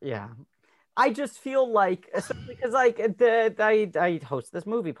 right? yeah. I just feel like, especially because like I host this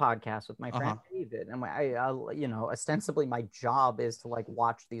movie podcast with my friend David, and I ostensibly my job is to like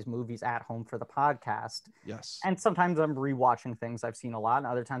watch these movies at home for the podcast. Yes. And sometimes I'm rewatching things I've seen a lot, and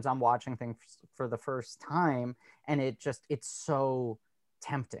other times I'm watching things for the first time, and it's so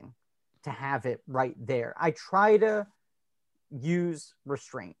tempting to have it right there. I try to use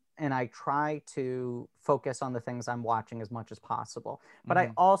restraint and I try to focus on the things I'm watching as much as possible. But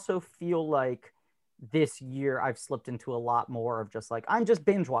I also feel like this year I've slipped into a lot more of just like, I'm just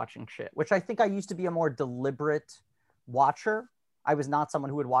binge watching shit, which I think I used to be a more deliberate watcher. I was not someone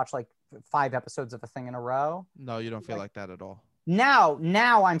who would watch like 5 episodes of a thing in a row. No, you don't feel like that at all. Now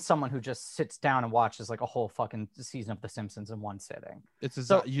I'm someone who just sits down and watches like a whole fucking season of The Simpsons in one sitting. It's a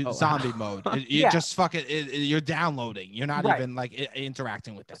So- zombie mode. You Yeah. just fucking you're downloading. You're not Right. even like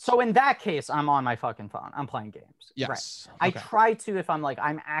interacting with it. So in that case, I'm on my fucking phone. I'm playing games. Right. yes. I Okay. try to, if I'm like,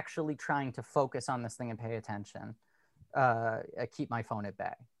 I'm actually trying to focus on this thing and pay attention, keep my phone at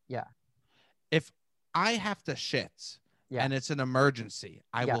bay. Yeah. If I have to shit Yeah. and it's an emergency,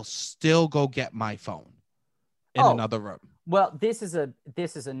 I Yeah. will still go get my phone in Oh. another room. Well, this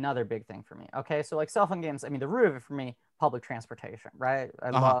is another big thing for me. Okay. So like cell phone games, I mean, the root of it for me, public transportation, right? I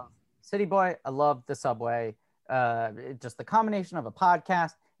love City Boy. I love the subway. Just the combination of a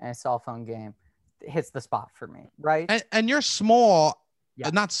podcast and a cell phone game hits the spot for me, right? And you're small. Yeah.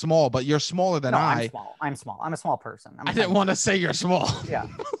 Not small, but you're smaller than No, I. I'm small. I'm a small person. I didn't want to say you're small. Yeah.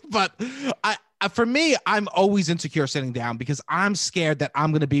 But for me, I'm always insecure sitting down because I'm scared that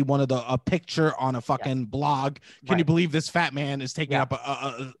I'm going to be one of a picture on a fucking blog. Can you Right. believe this fat man is taking Yeah.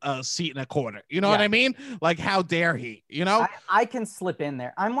 up a seat in a corner? You know what Yeah. I mean? Like, how dare he? You know? I can slip in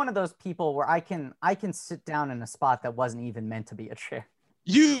there. I'm one of those people where I can sit down in a spot that wasn't even meant to be a chair.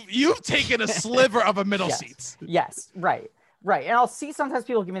 You've taken a sliver of a middle Yes. seat. Yes, right. And I'll see sometimes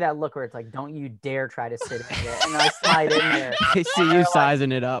people give me that look where it's like, don't you dare try to sit in it. And I slide in there. I see you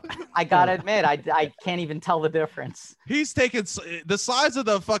sizing it up. I gotta admit, I can't even tell the difference. He's taking the size of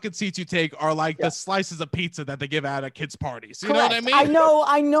the fucking seats you take are like Yeah. the slices of pizza that they give out at kids' parties. You know what I Correct. mean?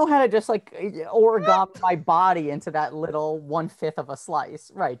 I know how to just like origami my body into that little 1/5 of a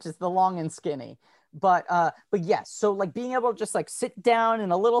slice. Right. Just the long and skinny. But yes, so like being able to just like sit down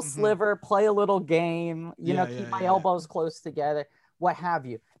in a little Mhm. sliver, play a little game, Yeah, keep yeah, my yeah. elbows close together, what have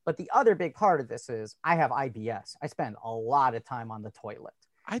you. But the other big part of this is I have IBS. I spend a lot of time on the toilet.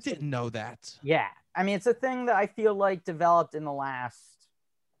 I didn't know that. Yeah. I mean, it's a thing that I feel like developed in the last,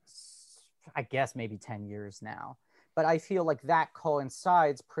 I guess, maybe 10 years now. But I feel like that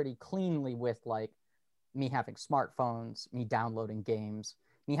coincides pretty cleanly with like me having smartphones, me downloading games,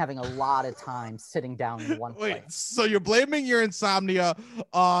 me having a lot of time sitting down in one Wait, place. so you're blaming your insomnia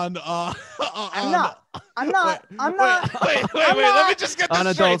on I'm not. I'm not. I'm not. Wait, I'm let me not. just get this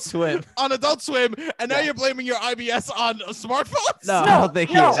On straight. Adult Swim. On Adult Swim, and now Yeah. you're blaming your IBS on smartphones? No, I No, don't think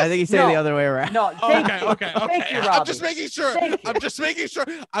he no, is. I think he's saying no. the other way around. No, Oh, thank okay, you. okay. Thank you, I'm Robbie. just making sure. Thank you. I'm just making sure.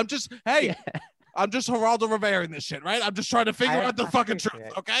 I'm just, hey, Yeah. I'm just Geraldo Rivera-ing this shit, right? I'm just trying to figure I out the fucking truth,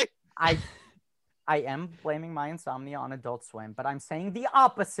 appreciate it. okay? I am blaming my insomnia on Adult Swim, but I'm saying the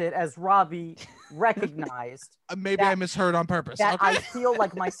opposite, as Robbie recognized Maybe I That- misheard on purpose. that Okay. I feel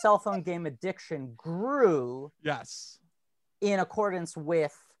like my cell phone game addiction grew Yes. in accordance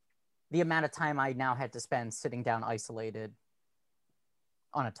with the amount of time I now had to spend sitting down isolated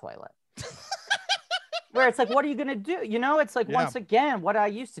on a toilet. Where it's like, what are you gonna do? It's like Yeah. once again, what I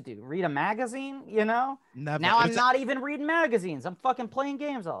used to do, read a magazine, Never. Now I'm It's- not even reading magazines. I'm fucking playing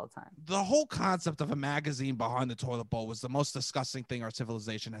games all the time. The whole concept of a magazine behind the toilet bowl was the most disgusting thing our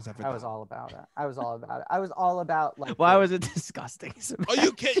civilization has ever I done. was all about it. I was all about like Why was it disgusting? Are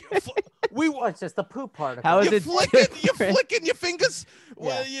you kidding? well, it's just the poop particle. How is You're it flicking, you're different? flicking your fingers.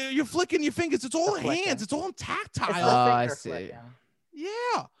 Well, Yeah. you're flicking your fingers. It's all The flicking. hands. It's all It's the tactile. I finger see. flicking.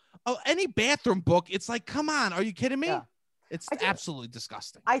 Yeah. Oh, any bathroom book. It's like, come on. Are you kidding me? Yeah. It's I do- absolutely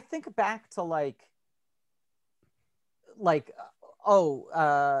disgusting. I think back to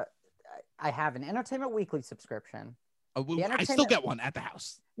I have an Entertainment Weekly subscription. I still entertainment- get one at the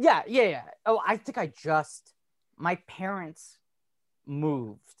house. Yeah. Oh, I think my parents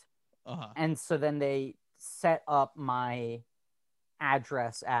moved, Uh-huh. and so then they set up my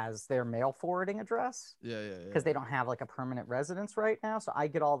address as their mail forwarding address Yeah. because they don't have like a permanent residence right now. So I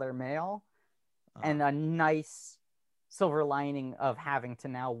get all their mail. Uh-huh. And a nice silver lining of having to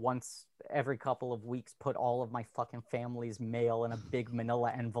now once every couple of weeks put all of my fucking family's mail in a big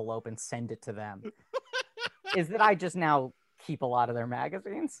manila envelope and send it to them is that I just now keep a lot of their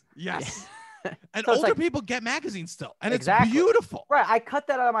magazines. Yes. And So it's older like- people get magazines still. And Exactly. it's beautiful. Right. I cut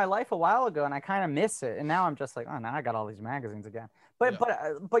that out of my life a while ago and I kind of miss it. And now I'm just like, oh, now I got all these magazines again. But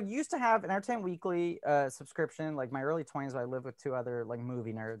Yeah. but used to have an Entertainment Weekly subscription, like my early 20s, I lived with two other like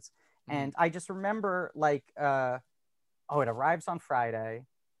movie nerds. Mhm. And I just remember like, it arrives on Friday.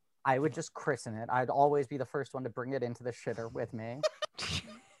 I would just christen it. I'd always be the first one to bring it into the shitter with me.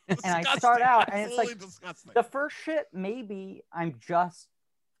 And I start Disgusting. out, and it's like Absolutely disgusting. the first shit, maybe I'm just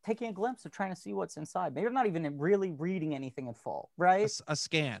taking a glimpse of trying to see what's inside. Maybe I'm not even really reading anything in full, right? A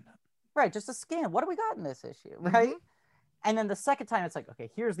scan. Right, just a scan. What do we got in this issue, right? Mhm. And then the second time, it's like, okay,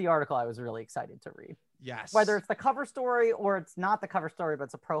 here's the article I was really excited to read. Yes. Whether it's the cover story or it's not the cover story, but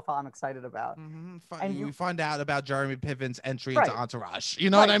it's a profile I'm excited about. Mhm. And You you- find out about Jeremy Piven's entry Right. into Entourage. You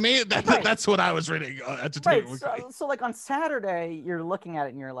know what Right. I mean? Right. That's what I was reading. Right. Entertainment Weekly. So like on Saturday, you're looking at it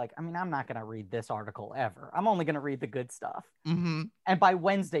and you're like, I mean, I'm not going to read this article ever. I'm only going to read the good stuff. Mm-hmm. And by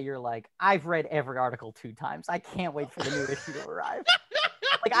Wednesday, you're like, I've read every article 2 times. I can't wait for the new issue to arrive.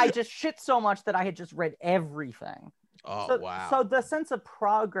 Like I just shit so much that I had just read everything. Oh, So, wow. so the sense of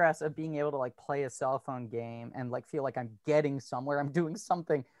progress of being able to like play a cell phone game and like feel like I'm getting somewhere, I'm doing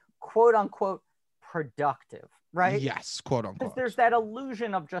something quote unquote productive, right? Yes, quote Because unquote. there's that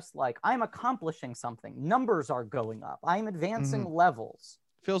illusion of just like I'm accomplishing something, numbers are going up, I'm advancing Mm-hmm. levels.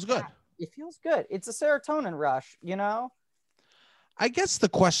 Feels good. It feels good. It's a serotonin rush, you know? I guess the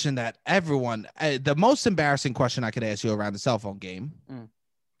question that everyone, the most embarrassing question I could ask you around the cell phone game.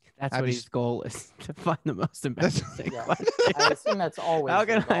 That's Have what you his goal is, to find the most embarrassing Yeah. question. I assume that's always. How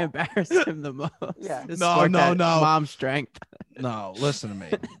can the I goal. embarrass him the most? Yeah. To No, squirt no, that no. Mom strength. No, listen to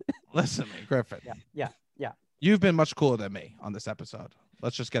me. Listen to me, Griffin. Yeah. You've been much cooler than me on this episode.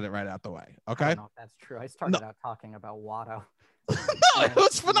 Let's just get it right out the way. I Okay. don't know if that's true. I started out talking about Watto. No, it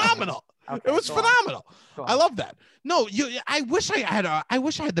was phenomenal. Okay, It was go on, phenomenal. go I on. love that. No, I wish I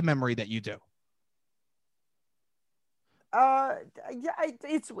had the memory that you do. Yeah,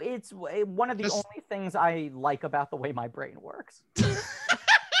 it's one of the Just- only things I like about the way my brain works.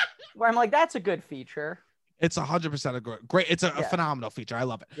 Where I'm like, that's a good feature. It's 100% a great. It's a Yeah. phenomenal feature. I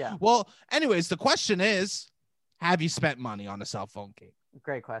love it. Yeah. Well, anyways, the question is, have you spent money on a cell phone game?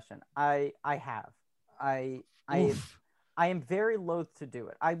 Great question. I have. I Oof. I am very loath to do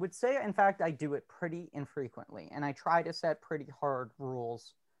it. I would say, in fact, I do it pretty infrequently, and I try to set pretty hard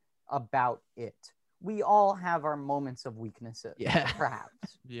rules about it. we all have our moments of weaknesses, Yeah.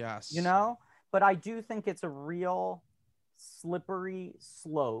 perhaps, Yes. you know? But I do think it's a real slippery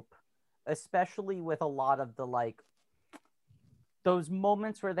slope, especially with a lot of the like those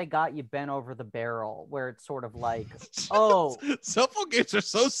moments where they got you bent over the barrel, where it's sort of like, oh, cell phone games are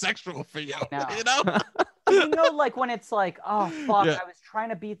so sexual for you. know. You know? you know, like when it's like, oh fuck, Yeah. I was trying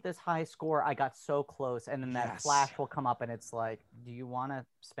to beat this high score, I got so close, and then that Yes. flash will come up, and it's like, do you want to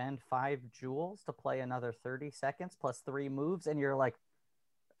spend 5 jewels to play another 30 seconds plus 3 moves? And you're like,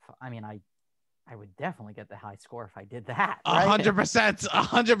 I mean, I would definitely get the high score if I did that. Right? 100%.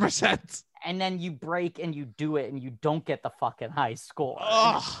 100%. And then you break and you do it, and you don't get the fucking high score. And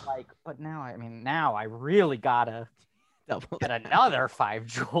Ugh. it's like, but now, I mean, now I really gotta Double get another 5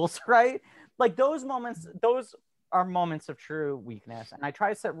 jewels, right? Like those moments, those are moments of true weakness. And I try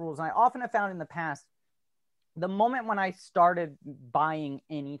to set rules. And I often have found in the past, the moment when I started buying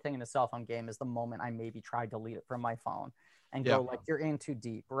anything in a cell phone game is the moment I maybe tried to delete it from my phone and go like, you're in too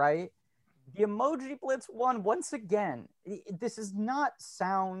deep, right? The Emoji Blitz one, once again, this is not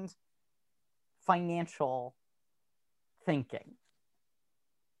sound financial thinking.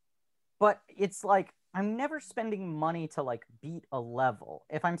 But it's like, I'm never spending money to like beat a level.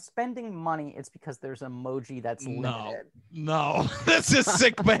 If I'm spending money, it's because there's emoji that's limited. No. This is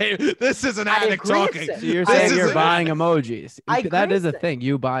sick behavior. This is an I addict agree talking. it's So you're I saying you're agree. buying emojis. I That agree is a with it. thing.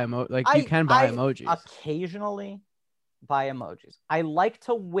 You buy you can buy emojis. Occasionally buy emojis. I like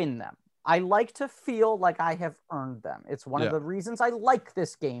to win them. I like to feel like I have earned them. It's one of the reasons I like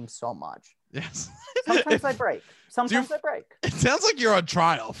this game so much. Yes. Sometimes I break. Sometimes I break. It sounds like you're on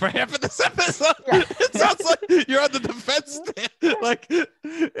trial for half of this episode. Yeah. It sounds like you're on the defense stand. Like,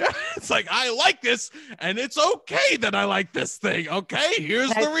 it's like, I like this, and it's okay that I like this thing. Okay,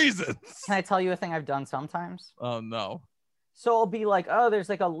 here's Can the I- reasons. Can I tell you a thing I've done sometimes? Oh, no. So I'll be like, oh, there's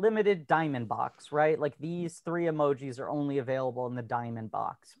like a limited diamond box, right? Like these 3 emojis are only available in the diamond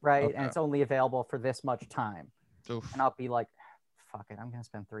box, right? Okay. And it's only available for this much time. Oof. And I'll be like, fuck it, I'm going to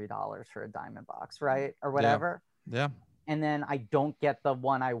spend $3 for a diamond box, right? Or whatever. Yeah. And then I don't get the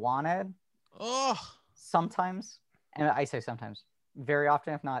one I wanted Oh, sometimes. And I say sometimes, very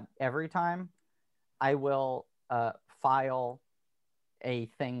often, if not every time, I will file a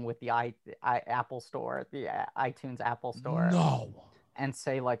thing with the Apple Store, the iTunes Apple Store, no. and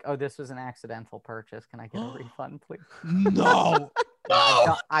say like, "Oh, this was an accidental purchase. Can I get a refund, please?" No.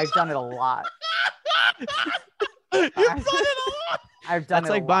 No. I've done it a lot. You've done it a lot. I've done That's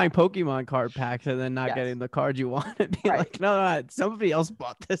it like a buying lot. Pokemon card packs and then not Yes. getting the card you want. And be Right. like, no, somebody else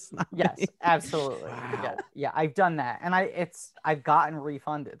bought this. Not Yes, me." absolutely. Wow. Yeah, I've done that, and I've gotten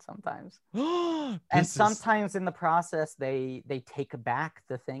refunded sometimes. And This is- sometimes in the process, they take back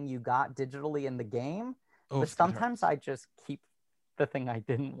the thing you got digitally in the game. Oof, But that sometimes hurts. I just keep the thing I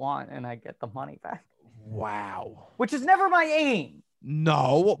didn't want and I get the money back, Wow. which is never my aim.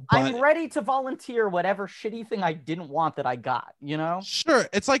 No, but I'm ready to volunteer whatever shitty thing I didn't want that I got, you know? sure.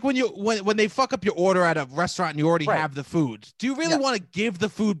 It's like when they fuck up your order at a restaurant and you already Right. have the food. Do you really Yeah. want to give the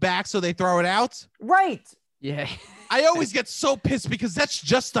food back so they throw it out? Right. Yeah. I always get so pissed because that's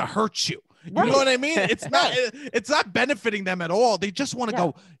just to hurt you. You Right. know what I mean? It's not benefiting them at all. They just want to Yeah.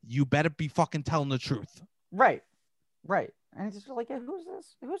 go, you better be fucking telling the truth. Right. Right. And it's just like, yeah, who's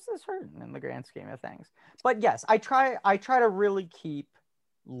this hurting in the grand scheme of things? But yes, I try to really keep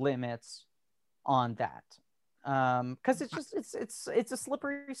limits on that. Because it's just it's a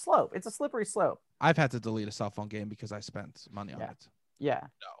slippery slope. It's a slippery slope. I've had to delete a cell phone game because I spent money on Yeah. it. Yeah.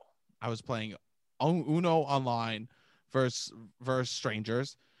 No, I was playing Uno online versus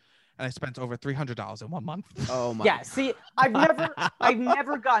strangers, and I spent over $300 in 1 month. Oh my. Yeah. See, I've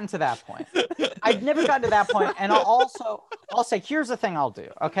never gotten to that point. I've never gotten to that point. And I'll say, here's the thing I'll do.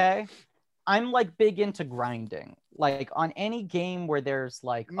 Okay. I'm like big into grinding. Like on any game where there's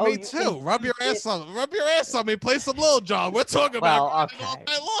like, oh, Me you too. can Rub your beat ass on. Rub your ass on me. Play some Lil Jon. We're talking Well, about grinding all okay.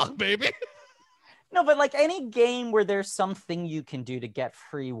 night long, baby. No, but like any game where there's something you can do to get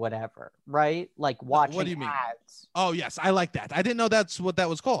free whatever, right? Like watching do you mean? ads. Oh yes, I like that. I didn't know that's what that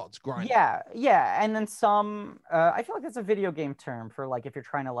was called. It's grinding. Yeah. And then some, I feel like it's a video game term for like if you're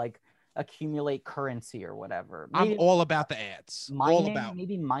trying to like accumulate currency or whatever. I'm all about the ads. All mining, about.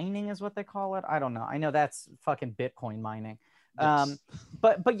 maybe mining is what they call it. I don't know. I know that's fucking Bitcoin mining. Yes.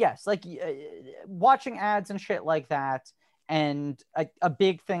 But yes, like watching ads and shit like that. And a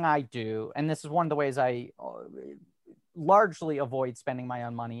big thing I do, and this is one of the ways I largely avoid spending my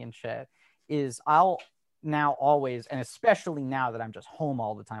own money and shit, is I'll now always, and especially now that I'm just home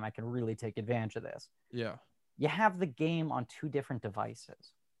all the time, I can really take advantage of this. Yeah. You have the game on 2 different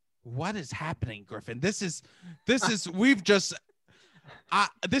devices. What is happening, Griffin? This is we've just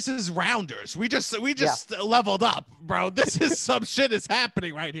This is Rounders. We just leveled up, bro. This is some shit is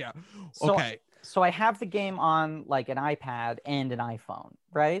happening right here. Okay. So I have the game on like an iPad and an iPhone,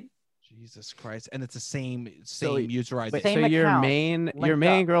 right? Jesus Christ. And it's the same So- user ID. Wait, Same so your account, main linked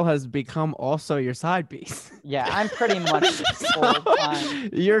up. girl has become also your side piece. Yeah, I'm pretty much full-time.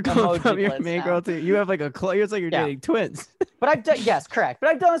 You're going emoji from your blitz main now. girl to you have like it's like you're Yeah. dating twins. But I've done, yes, correct. But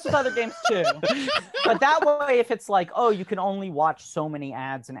I've done this with other games too. But that way, if it's like, oh, you can only watch so many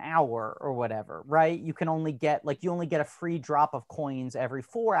ads an hour or whatever, right? You can only get a free drop of coins every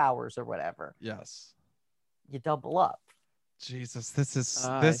 4 hours or whatever. Yes. You double up. Jesus, this is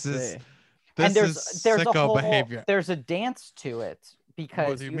I this see. is And this is there's a sicko whole behavior. there's a dance to it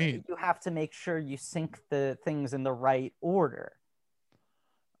because do you mean? you have to make sure you sync the things in the right order.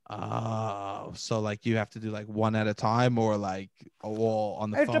 Oh, so like you have to do like one at a time or like all on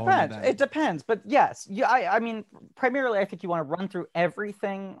the It phone? depends. and then- It depends. But yes, I mean, primarily, I think you want to run through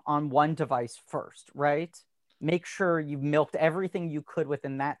everything on one device first, right? Make sure you've milked everything you could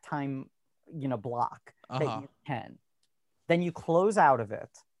within that time, block that Uh-huh. you can. Then you close out of it.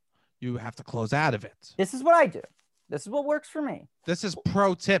 You have to close out of it. This is what I do. This is what works for me. This is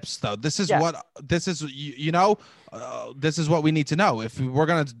pro tips though. This is Yeah. what this is. This is what we need to know if we're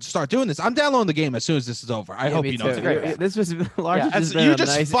gonna start doing this. I'm downloading the game as soon as this is over. I hope me you know. too. that. This was largely Yeah. just You been a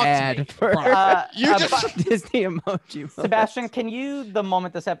just nice fucked me, ad for bro. You just- Disney emoji. Sebastian, can you, the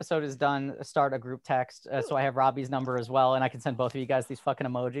moment this episode is done, start a group text so I have Robbie's number as well, and I can send both of you guys these fucking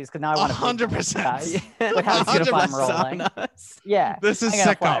emojis because now I want to 100%. Look how It's gonna beautiful I'm flex on rolling. us. Yeah. This is I'm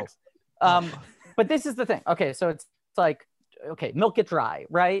gonna sicko. flex. But this is the thing. Okay, so it's like, okay, milk it dry,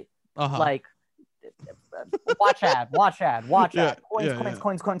 right? Uh-huh. Like, watch ad, Yeah,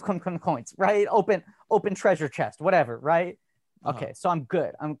 coins, right? Open treasure chest, whatever, right? Uh-huh. Okay, so I'm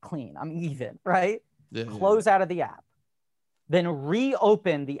good, I'm clean, I'm even, right? Yeah, Close out of the app, then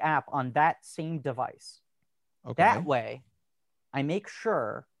reopen the app on that same device. Okay. That way, I make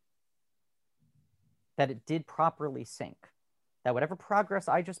sure that it did properly sync. That whatever progress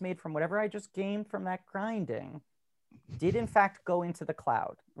I just made from whatever I just gained from that grinding did in fact go into the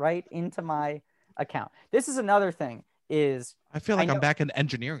cloud, right? Into my account. This is another thing is I feel like I I'm know- back in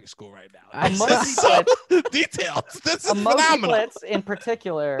engineering school right now. Emoji This is so Blitz- detailed. This is Emoji phenomenal. Blitz in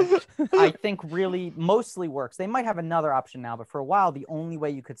particular, I think really mostly works. They might have another option now, but for a while, the only way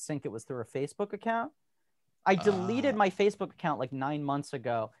you could sync it was through a Facebook account. I deleted my Facebook account like 9 months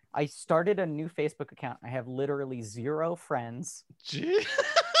ago. I started a new Facebook account. I have literally 0 friends. Gee.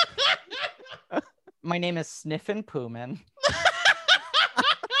 My name is Sniffin Pooman.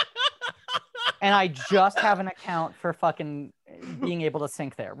 And I just have an account for fucking being able to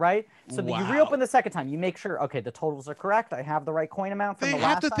sync there, right? So that you Wow. reopen the second time, you make sure, okay, the totals are correct. I have the right coin amount from They the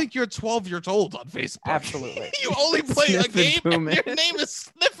have last to time. think you're 12 years old on Facebook. Absolutely. You only play a Sniffin' game and Pooman. your name is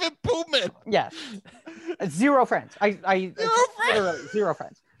Sniffin' Pooman. Yes. 0 friends. I 0 literally 0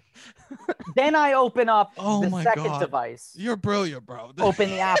 friends. Then I open up Oh the my second God. device, You're brilliant, bro.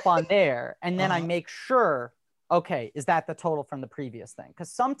 open the app on there, and then I Uh-huh. make sure, okay, is that the total from the previous thing?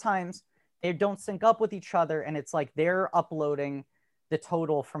 Because sometimes they don't sync up with each other, and it's like they're uploading the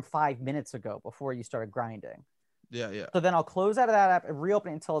total from 5 minutes ago before you started grinding. Yeah. So then I'll close out of that app and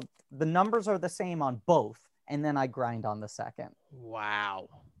reopen it until the numbers are the same on both, and then I grind on the second Wow.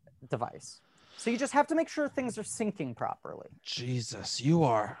 device. So you just have to make sure things are syncing properly. Jesus, you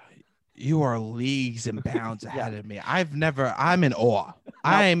are leagues and bounds ahead of me. I'm in awe.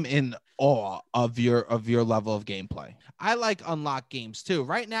 I'm in awe of your level of gameplay. I like unlock games too.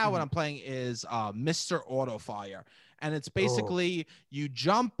 Right now, what I'm playing is Mr. Autofire, and it's basically you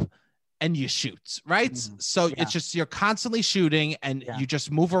jump and you shoot, right? So Yeah. it's just you're constantly shooting and Yeah. you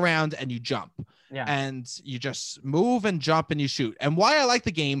just move around and you jump. Yeah. And you just move and jump and you shoot. And why I like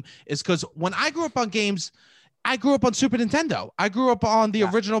the game is because when I grew up on games, I grew up on Super Nintendo. I grew up on the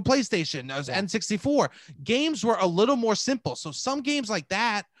original PlayStation. That was N64. Games were a little more simple. So some games like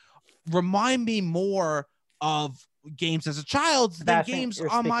that remind me more of games as a child than Sebastian, games you're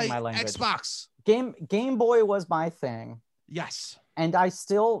on speaking my my language. Xbox. Game Boy was my thing, Yes. and I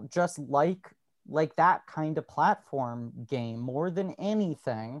still just like that kind of platform game more than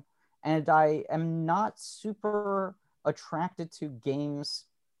anything. And I am not super attracted to games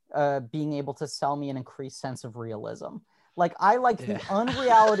being able to sell me an increased sense of realism. Like I like the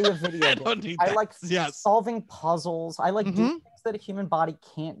unreality of video I games. don't need I that. like Yes. solving puzzles. I like doing things that a human body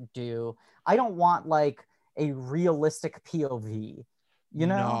can't do. I don't want like a realistic POV. You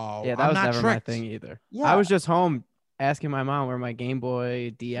know? No, Yeah, that I'm was not never tricked. my thing either. Yeah. I was just home asking my mom where my Game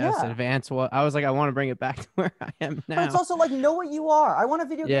Boy DS Yeah. Advance was. I was like, I want to bring it back to where I am But now. it's also like, know what you are. I want a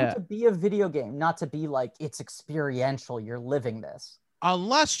video game Yeah. to be a video game, not to be like it's experiential. You're living this.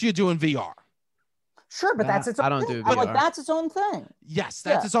 Unless you're doing VR. Sure, but that's its own I don't thing. do But like VR. that's its own thing. Yes,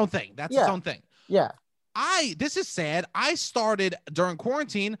 that's Yeah. its own thing. That's its Yeah. own thing. Yeah. This is sad. I started during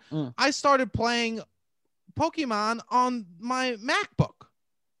quarantine. Mm. I started playing Pokemon on my MacBook.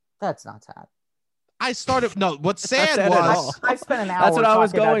 That's not sad. I started. No, what's Not sad sad at all. was. I spent an hour. That's what I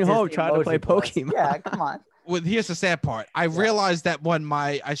was talking about going home, Disney trying to play Emoji Blitz. Pokemon. Yeah, come on. Well, here's the sad part. I realized that when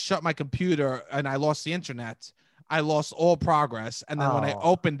I shut my computer and I lost the internet, I lost all progress. And then when I Oh.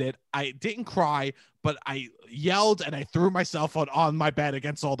 opened it, I didn't cry, but I yelled and I threw my cell phone on my bed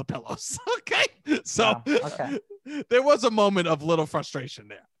against all the pillows. Okay, so Wow, okay. there was a moment of little frustration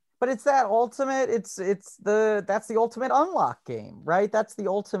there. But it's that ultimate. That's the ultimate unlock game, right? That's the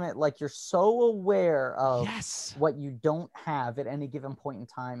ultimate. Like you're so aware of Yes. what you don't have at any given point in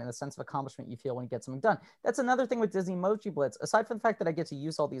time and the sense of accomplishment you feel when you get something done. That's another thing with Disney Emoji Blitz. Aside from the fact that I get to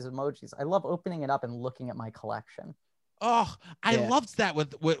use all these emojis, I love opening it up and looking at my collection. Oh, I Yeah. loved that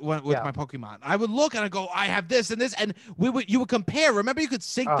with Yeah. my Pokemon. I would look and I go, I have this and this, and you would compare. Remember, you could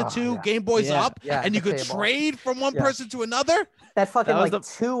sync the Oh, two yeah. Game Boys Yeah. up, Yeah, and you the could cable. trade from one Yeah. person to another. That fucking That was like the-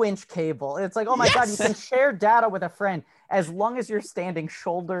 2-inch cable. It's like, oh my God, you Yes. can share data with a friend as long as you're standing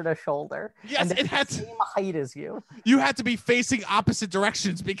shoulder to shoulder. Yes, and they're it had the to, same height as you. you had to be facing opposite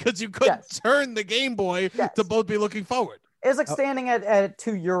directions because you couldn't Yes. turn the Game Boy Yes. to both be looking forward. It was like standing at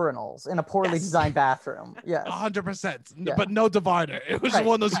two urinals in a poorly Yes. designed bathroom. Yes. 100%, Yeah. but no divider. It was Right,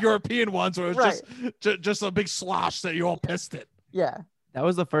 one of those European ones where it was Right. just a big slosh that you all pissed it. Yeah. That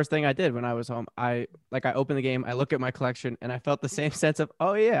was the first thing I did when I was home. I opened the game, I look at my collection, and I felt the same sense of,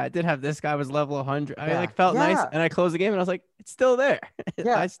 oh yeah, I did have this guy was level 100. I Yeah. like felt nice, Yeah. and I closed the game and I was like, it's still there.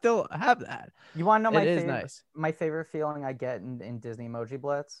 Yeah. I still have that. You want to know It is nice. my favorite feeling I get in Disney Emoji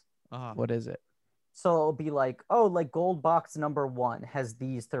Blitz? What is it? So it'll be like, oh, like gold box number 1 has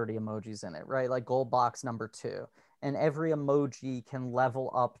these 30 emojis in it, right? Like gold box number 2. And every emoji can level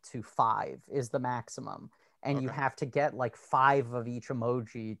up to 5 is the maximum. And you Okay. have to get like 5 of each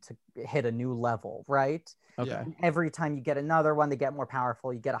emoji to hit a new level, right? Okay. Yeah. Every time you get another one, they get more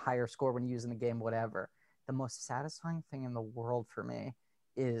powerful. You get a higher score when you use in the game, whatever. The most satisfying thing in the world for me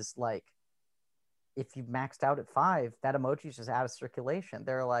is like, if you maxed out at 5, that emoji is just out of circulation.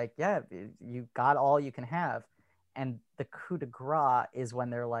 They're like, yeah, you got all you can have. And the coup de grace is when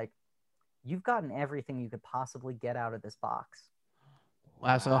they're like, you've gotten everything you could possibly get out of this box.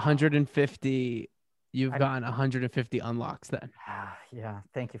 Wow. So 150. You've I- gotten 150 unlocks then. Yeah,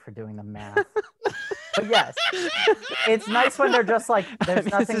 thank you for doing the math. But yes, it's nice when they're just like, I there's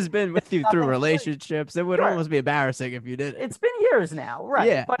mean, nothing. this has been with you nothing through free. relationships. It would Sure. almost be embarrassing if you did it. It's been years now, right?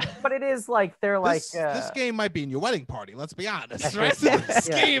 Yeah. But it is like they're like This game might be in your wedding party. Let's be honest, That's right? right. This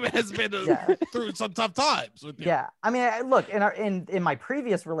Yeah. game has been Yeah. through some tough times with you. yeah. I mean, look, in my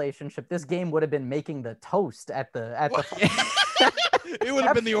previous relationship, this game would have been making the toast at the It would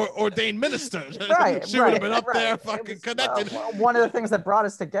have been the ordained minister. right. She would right, have been up there right. fucking It was, connected. one of the things that brought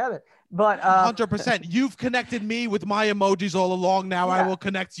us together. But 100%. You've connected me with my emojis all along. Now I Yeah. will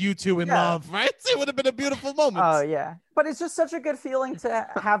connect you two in Yeah. love, right? It would have been a beautiful moment. oh yeah. But it's just such a good feeling to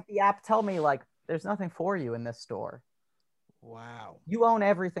have the app tell me like, there's nothing for you in this store. Wow. You own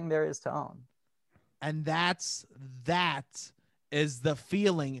everything there is to own. And that is the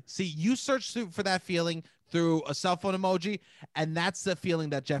feeling. See, you search for that feeling through a cell phone emoji, and that's the feeling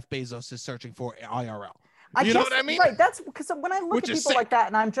that Jeff Bezos is searching for IRL. You know guess- what I mean? Right. That's because when I look Which at is people like sick. that,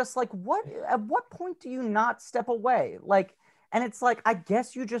 and I'm just like, what? At what point do you not step away? Like, and it's like, I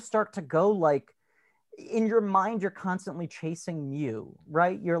guess you just start to go like, in your mind, you're constantly chasing Mew,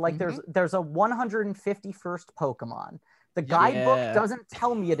 right? You're like, there's a 151st Pokemon. The guidebook Yeah. doesn't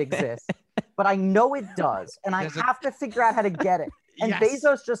tell me it exists, but I know it does, and I There's a- have to figure out how to get it. And Yes.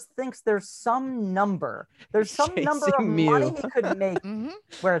 Bezos just thinks there's some number. There's some number of Chasing money Mew. he could make Mhm.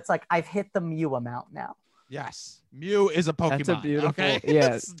 where it's like, I've hit the Mew amount now. Yes. Mew is a Pokemon. That's a beautiful- Okay?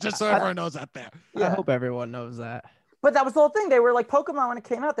 yeah. Just so everyone knows out there. I hope everyone knows that. But that was the whole thing. They were like, Pokemon, when it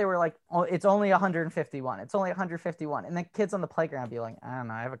came out, they were like, oh, it's only 151. It's only 151. And then kids on the playground be like, I don't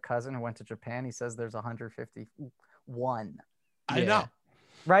know. I have a cousin who went to Japan. He says there's 151. I Yeah. know.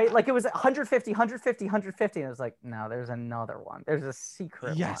 Right? Like it was 150, 150, 150. And it was like, no, there's another one. There's a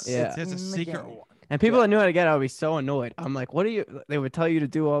secret Yes. one. Yeah. There's a in the secret game. one. And people Yeah. that knew how to get it, I would be so annoyed. I'm like, what are you? They would tell you to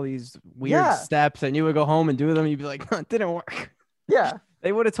do all these weird Yeah. steps, and you would go home and do them. You'd be like, it didn't work. Yeah.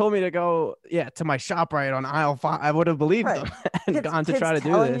 They would have told me to go, to my shop right on aisle 5. I would have believed Right. them and Kids- gone to kids try to do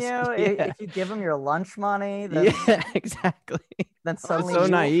telling this. You, yeah. if you give them your lunch money, then, Yeah, exactly. then I'm suddenly so you will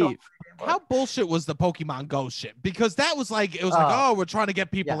feel- naive. How bullshit was the Pokemon Go shit? Because that was like, it was like, Oh. oh, we're trying to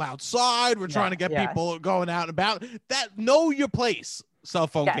get people Yeah. outside. We're trying to get Yeah. people going out and about. That know your place. Cell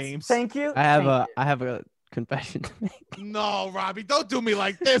phone Yes, games. thank you. I have thank a confession to make. No, Robbie, don't do me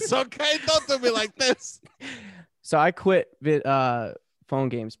like this, okay? Don't do me like this. So I quit phone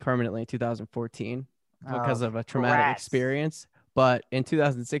games permanently in 2014 because Oh, of a traumatic congrats. experience. But in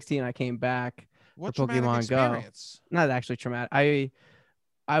 2016, I came back. What For Pokemon traumatic Go. experience? Not actually traumatic.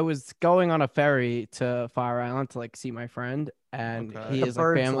 I was going on a ferry to Fire Island to like see my friend, and Okay. he The is like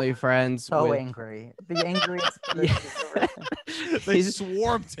birds family were friends So with. angry. The angriest. Yeah. person. They He's-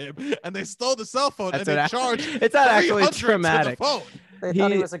 swarmed him and they stole the cell phone That's and they what charged It's not actually 300 traumatic. to the phone. They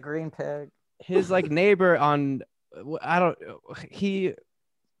thought he He- was a green pig. His like neighbor on, I don't.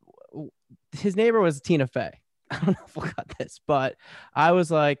 His neighbor was Tina Fey. I don't know if we got this, but I was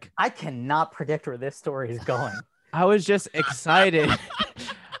like, I cannot predict where this story is going. I was just excited.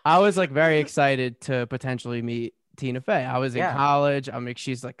 I was like very excited to potentially meet Tina Fey. I was in Yeah. college. I mean,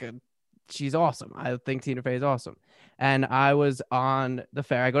 she's awesome. I think Tina Fey is awesome. And I was on the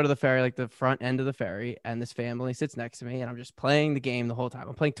ferry. I go to the ferry, like the front end of the ferry, and this family sits next to me, and I'm just playing the game the whole time.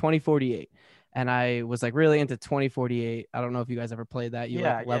 I'm playing 2048. And I was like really into 2048. I don't know if you guys ever played that. You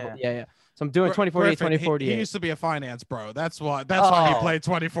like Yeah, level, yeah. yeah. So I'm doing 2048, Griffin, he 2048. used to be a finance bro. That's why he Oh, played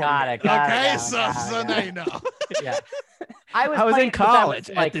 24. got it, got it, Okay, got it, so got it, so got now it. you know. Yeah. I was I was playing in because I was college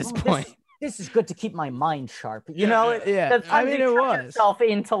at like, this "Oh, point." This is good to keep my mind sharp. You Yeah, know, yeah. the I times mean, you it trick was. yourself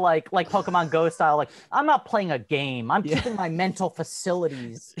into like Pokemon Go style. Like, I'm not playing a game. I'm Yeah. keeping my mental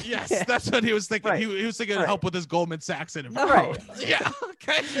facilities. Yes, Yeah. that's what he was thinking. Right. He was thinking Right. help with his Goldman Sachs interview. Right. Yeah.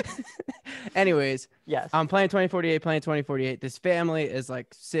 Okay. Anyways, Yes. I'm playing 2048. This family is like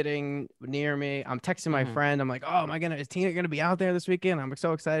sitting near me. I'm texting my Mhm. friend. I'm like, oh, is Tina gonna be out there this weekend? I'm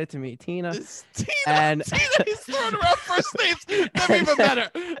so excited to meet Tina. It's Tina. And- Tina, he's throwing around first names. Never even met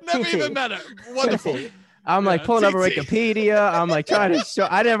her. Never even met her. Wonderful. I'm like Yeah, pulling up her TT. Wikipedia. I'm like trying to show.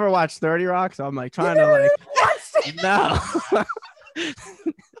 I never watched 30 Rock, so I'm like trying to like no.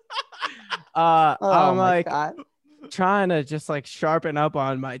 Oh I'm my like God. trying to just like sharpen up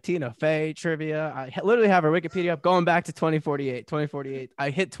on my Tina Fey trivia. I literally have her Wikipedia up, going back to 2048. I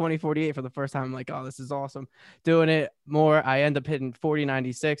hit 2048 for the first time. I'm like, oh, this is awesome. Doing it more. I end up hitting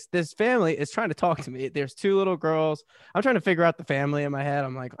 4096. This family is trying to talk to me. There's two little girls. I'm trying to figure out the family in my head.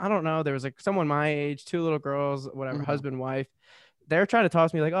 I'm like, I don't know. There was like someone my age, two little girls, whatever, Mhm. husband, wife. They're trying to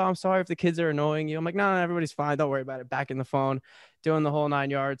toss me like, oh, I'm sorry if the kids are annoying you. I'm like, no, everybody's fine. Don't worry about it. Back in the phone, doing the whole 9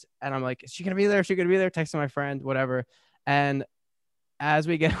 yards. And I'm like, is she going to be there? Is she going to be there? Texting my friend, whatever. And as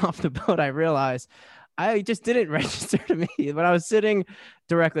we get off the boat, I realize I just didn't register to me, but I was sitting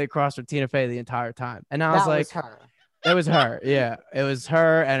directly across from Tina Fey the entire time. And I was That like, was her. it was her. Yeah. It was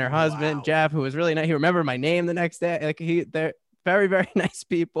her and her husband, Wow. Jeff, who was really nice. He remembered my name the next day. Like they're very, very nice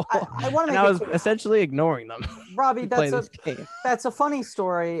people. I want to And make I it was clear, essentially ignoring them. Robbie. to play That's this a game. that's a funny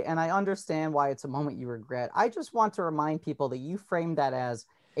story, and I understand why it's a moment you regret. I just want to remind people that you framed that as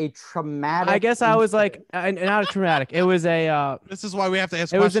a traumatic. I guess I was like, incident. not a traumatic. It was a, This is why we have to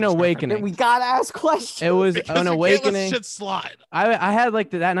ask it was an questions, Griffin. awakening. We gotta ask questions. It was Because an we can't let awakening. shit slide. I had like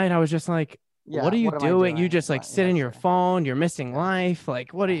that night. I was just like, Yeah, what are you am I doing? You just like Right, sit yeah, in your sure. phone. You're missing life.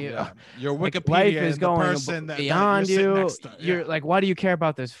 Like, what are you? Yeah. Your Like, Wikipedia life is and the going person that beyond you're sitting you. next to. You're Yeah. like, why do you care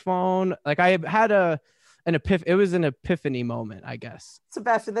about this phone? Like, I had it was an epiphany moment, I guess.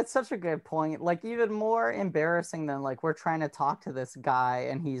 Sebastian, that's such a good point. Like, even more embarrassing than like we're trying to talk to this guy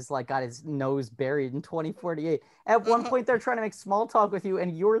and he's like got his nose buried in 2048. At one point, they're trying to make small talk with you,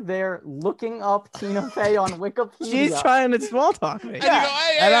 and you're there looking up Tina Fey on Wikipedia. She's trying to small talk me. And you go,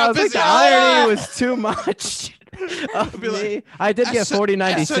 hey, And I I'm was like, busy. the Hold irony on. was too much of Be like, me. I did get S-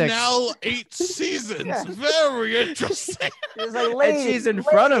 4096. SNL 8 seasons. Yeah. Very interesting. He's like, And lady, she's in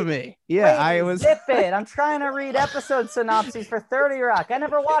front of me. Yeah, I lady, was. Zip it. I'm trying to read episode synopses for 30 Rock. I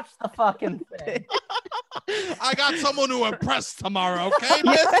never watched the fucking thing. I got someone to impress tomorrow, okay,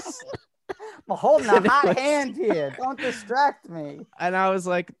 miss? I'm holding a And it hot was- hand here. Don't distract me. And I was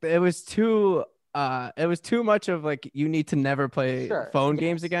like, it was too much of like, you need to never play Sure. phone Yes.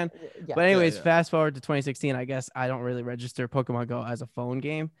 games again. Yeah. But anyways, yeah. fast forward to 2016. I guess I don't really register Pokemon Go as a phone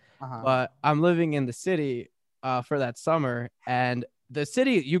game, Uh-huh. but I'm living in the city for that summer, and the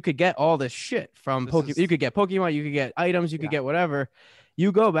city you could get all this shit from This Pokemon. is- You could get Pokemon, you could get items, you could Yeah. get whatever.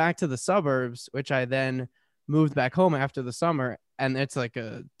 You go back to the suburbs, which I then moved back home after the summer, and it's like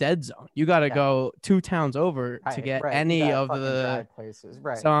a dead zone. You got to Yeah. go 2 towns over to Right, get right. You any gotta of fucking the. drive places.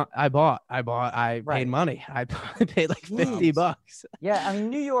 Right. So I Right. paid money. I paid like Jeez. $50. Yeah, I mean,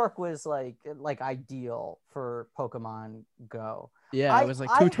 New York was like ideal for Pokemon Go. Yeah, I- it was like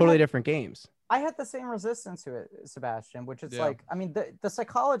I 2 totally had- different games. I had the same resistance to it, Sebastian, which is Yeah. like, I mean, the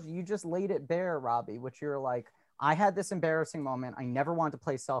psychology, you just laid it bare, Robbie, which you're like, I had this embarrassing moment. I never wanted to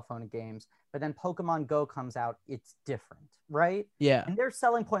play cell phone games, but then Pokemon Go comes out. It's different, right? Yeah. And their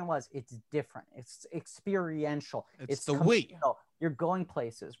selling point was it's different. It's experiential. It's the Wii. communal. You're going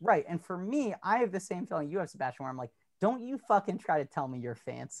places, right? And for me, I have the same feeling you have, Sebastian, where I'm like, don't you fucking try to tell me you're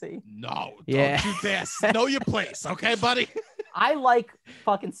fancy. No, Yeah. don't you dare. Know your place, okay, buddy? I like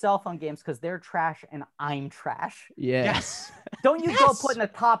fucking cell phone games because they're trash and I'm trash. Yeah. Yes. Don't you go Yes. putting a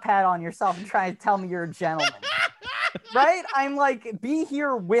top hat on yourself and try to tell me you're a gentleman. Right? I'm like, be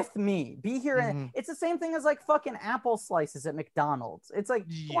here with me. Be here. Mhm. It's the same thing as like fucking apple slices at McDonald's. It's like,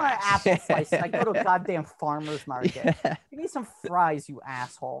 you want an Yes. apple slice? I go to a goddamn farmer's market. Yeah. Give me some fries, you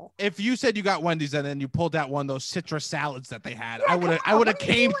asshole. If you said you got Wendy's and then you pulled out one of those citrus salads that they had, Yeah, I would have come on, what are you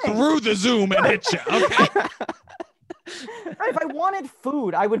came doing? through the Zoom and hit you. Okay. Right, if I wanted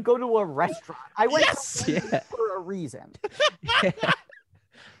food, I would go to a restaurant. I went Yes. to Yeah. for a reason.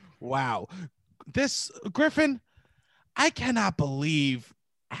 Wow. This Griffin, I cannot believe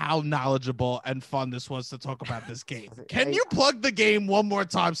how knowledgeable and fun this was to talk about this game. Can you plug the game one more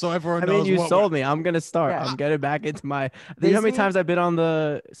time so everyone I knows mean, you what sold me. I'm gonna start. Yeah. I'm getting back into my. You know how many Disney- times I've been on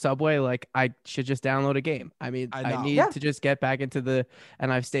the subway? Like, I should just download a game. I mean, I I, know. need Yeah. to just get back into the.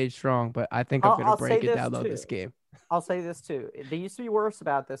 And I've stayed strong, but I think I'm gonna I'll break say it, this download too. this game. I'll say this too. They used to be worse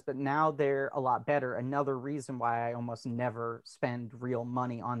about this, but now they're a lot better. Another reason why I almost never spend real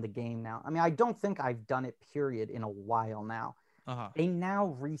money on the game now. I mean, I don't think I've done it, period, in a while now. Uh-huh. They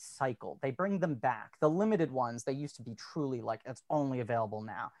now recycle. They bring them back. The limited ones, they used to be truly like, it's only available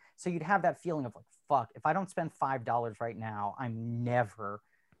now. So you'd have that feeling of like, fuck, if I don't spend $5 right now, I'm never,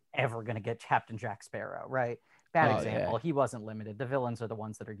 ever going to get Captain Jack Sparrow, right? Bad Oh, example. yeah. He wasn't limited. The villains are the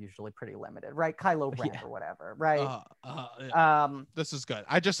ones that are usually pretty limited, right? Kylo Ren Yeah. or whatever, right? Yeah. Um, This is good.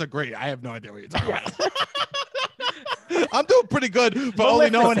 I just agree. I have no idea what you're talking Yeah. about. I'm doing pretty good for only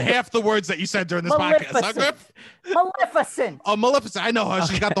knowing Maleficent. half the words that you said during this podcast. Huh, Griff? Maleficent. Oh, Maleficent. I know her.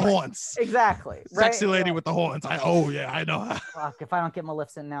 She's got the horns. Exactly. Right? Sexy lady Yeah. with the horns. I know her. Fuck, if I don't get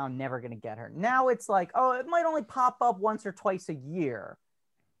Maleficent now, I'm never going to get her. Now it's like, oh, it might only pop up once or twice a year.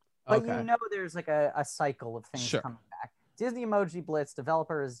 But Okay. you know there's like a cycle of things Sure. coming back. Disney Emoji Blitz,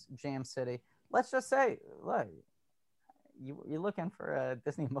 developer is Jam City. Let's just say, look, you're looking for a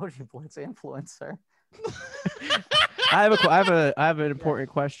Disney Emoji Blitz influencer. I have an important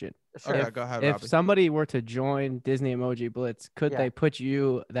question. Sure. Okay, go ahead, If Robbie. somebody were to join Disney Emoji Blitz, could Yeah. they put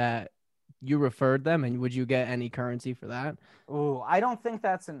you that you referred them, and would you get any currency for that? Ooh, I don't think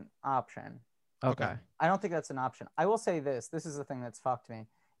that's an option. Okay. I don't think that's an option. I will say this. This is the thing that's fucked me.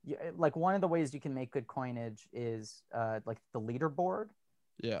 Like one of the ways you can make good coinage is like the leaderboard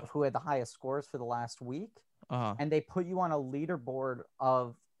Yeah. of who had the highest scores for the last week. Uh-huh. And they put you on a leaderboard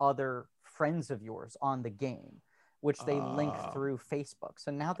of other friends of yours on the game, which they link Oh. through Facebook.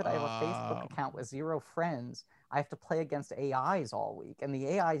 So now that I have a Oh. Facebook account with 0 friends, I have to play against AIs all week. And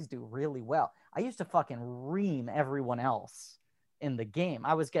the AIs do really well. I used to fucking ream everyone else in the game.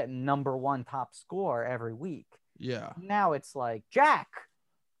 I was getting #1 top score every week. Yeah. Now it's like, Jack,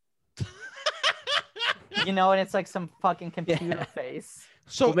 you know, and it's like some fucking computer face.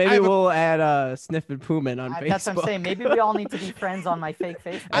 So Well, maybe I have a- we'll add Sniffin Pooman on Facebook. That's what I'm saying. Maybe we all need to be friends on my fake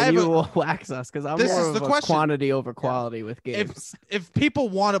Facebook. I have And you a- will wax us because I'm This more is of the a question. quantity over quality with games. if people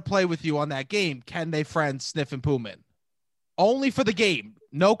want to play with you on that game, can they friend Sniff and Pooman? Only for the game,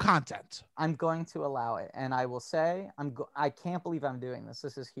 no content. I'm going to allow it, and I will say I can't believe I'm doing this.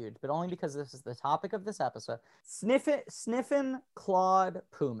 This is huge, but only because this is the topic of this episode. Sniffin Claude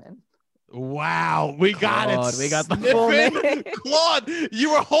Pooman. Wow, we got Claude, it. we got the full Sniffin' name. Claude,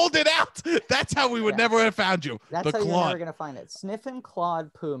 you were holding out. That's how we would Yeah. never have found you. That's the how you're Claude. never gonna find it. Sniffin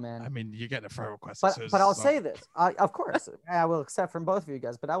Claude Pooman. I mean, you're getting a friend request. But I'll say this. Of course, I will accept from both of you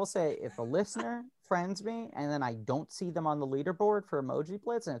guys. But I will say, if a listener friends me and then I don't see them on the leaderboard for Emoji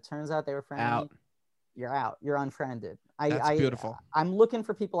Blitz, and it turns out they were friending Out. me, you're out. You're unfriended. That's beautiful. I'm looking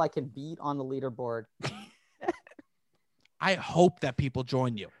for people I can beat on the leaderboard. I hope that people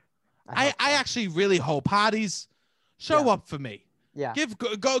join you. I hope so. actually really hope hotties show Yeah. up for me. Yeah.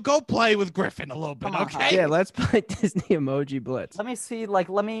 Go play with Griffin a little bit, Come on, okay? Yeah, let's play Disney Emoji Blitz. Let me see. Let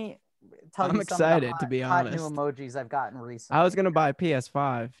me tell I'm you some excited, of to the be hot honest. new emojis I've gotten recently. I was gonna buy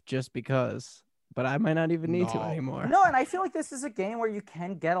PS5 just because but I might not even need to No. anymore. No, and I feel like this is a game where you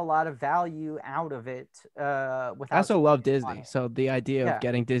can get a lot of value out of it without. I also love spending Disney, money. so the idea Yeah. of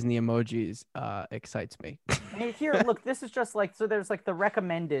getting Disney emojis excites me. I mean, here, look, this is just like, so there's like the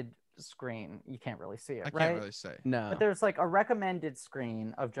recommended screen. You can't really see it, I right? can't really say. No. But there's like a recommended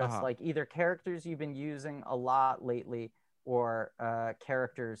screen of just Uh-huh. like either characters you've been using a lot lately or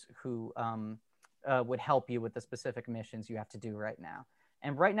characters who would help you with the specific missions you have to do right now.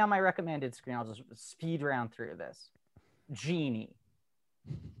 And right now, my recommended screen, I'll just speed round through this. Genie,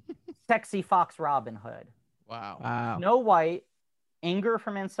 Sexy Fox Robin Hood, Wow. Wow. Snow White, Anger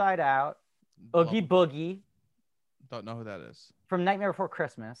from Inside Out, Oogie Boogie Don't know who that is. from Nightmare Before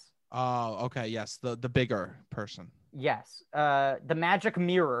Christmas. Oh, okay. Yes, the bigger person. Yes. The Magic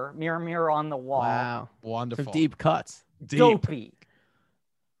Mirror, Mirror on the Wall. Wow. Wonderful. Some deep cuts. Deep. Dopey.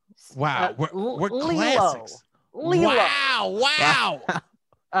 Wow. We're Lilo. classics. Lilo. Wow.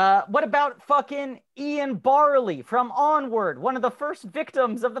 What about fucking Ian Barley from Onward, one of the first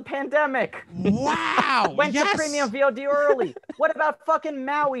victims of the pandemic? Wow. Went Yes. to premium VOD early. What about fucking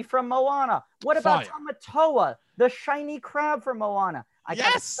Maui from Moana? What about Fire. Tamatoa, the shiny crab from Moana? I got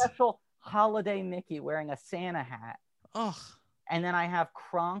a Yes. special holiday Mickey wearing a Santa hat. Ugh. And then I have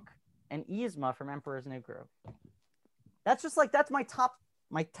Kronk and Yzma from Emperor's New Groove. That's just like, that's my top,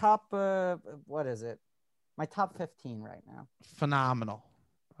 what is it? My top 15 right now. Phenomenal.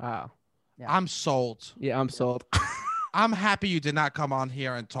 Wow. Yeah. I'm sold. Yeah, I'm sold. I'm happy you did not come on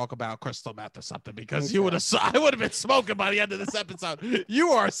here and talk about crystal meth or something because Me you too. would have. I would have been smoking by the end of this episode. You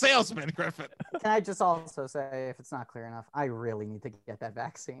are a salesman, Griffin. Can I just also say, if it's not clear enough, I really need to get that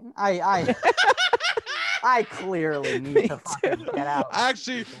vaccine. I clearly Me need to fucking too. get out.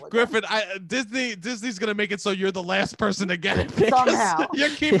 Actually, Griffin, Disney's gonna make it so you're the last person to get it because Somehow. you're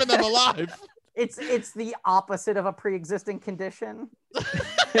keeping them alive. It's the opposite of a pre-existing condition.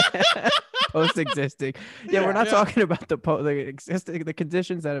 Post-existing. Yeah, we're not Yeah. talking about the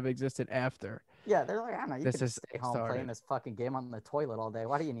conditions that have existed after. Yeah, they're like, I don't know, you This can is stay home started. playing this fucking game on the toilet all day.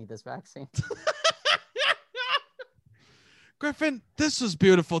 Why do you need this vaccine? Griffin, this was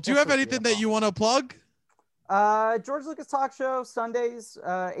beautiful. Do you This have was anything that beautiful. you want to plug? George Lucas Talk Show, Sundays,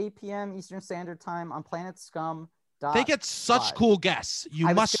 8 p.m. Eastern Standard Time on Planet Scum. They get such Live. cool guests. You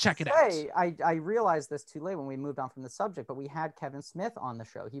I was must gonna check it out. say, I realized this too late when we moved on from the subject, but we had Kevin Smith on the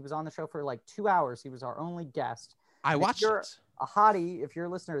show. He was on the show for like 2 hours. He was our only guest. I if watched you're- it. A hottie, if you're a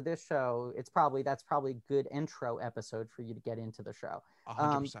listener to this show, that's probably a good intro episode for you to get into the show.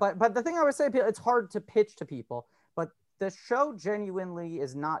 100%. But the thing I would say, it's hard to pitch to people, but the show genuinely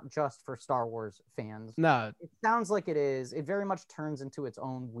is not just for Star Wars fans. No, It sounds like it is. It very much turns into its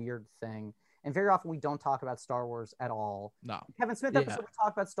own weird thing. And very often we don't talk about Star Wars at all. No. Kevin Smith Yeah. episode, we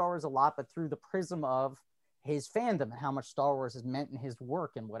talk about Star Wars a lot, but through the prism of his fandom and how much Star Wars has meant in his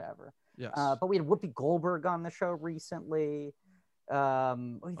work and whatever. Yes. But we had Whoopi Goldberg on the show recently. We've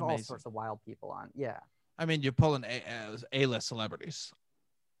all Amazing. sorts of wild people on. Yeah. I mean, you're pulling A-list celebrities.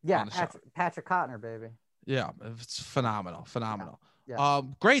 Yeah. On the show. Patrick Cottner, baby. Yeah, it's phenomenal. Yeah.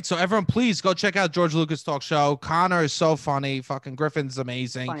 Great. So everyone, please go check out George Lucas Talk Show. Connor is so funny. Fucking Griffin's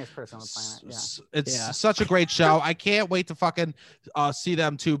amazing. Funniest person on the planet. Yeah. It's Yeah. such a great show. I can't wait to fucking see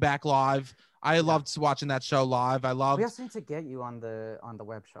them two back live. I loved watching that show live. I loved. We also need to get you on the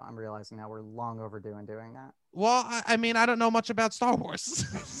web show. I'm realizing now we're long overdue in doing that. Well, I mean, I don't know much about Star Wars,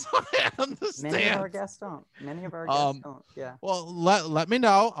 so I understand. Many of our guests don't. Yeah. Well, let me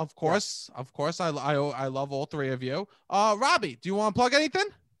know. Of course, I love all three of you. Robbie, do you want to plug anything?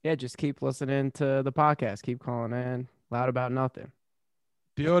 yeah, just keep listening to the podcast. Keep calling in. Loud about nothing.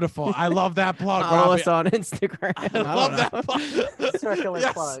 Beautiful. I love that plug. Follow Robbie. us on Instagram. I love that plug. Circular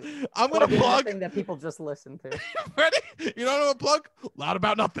Yes. plug. I'm gonna plug. Thing that people just listen to. Ready? You don't know what plug? Loud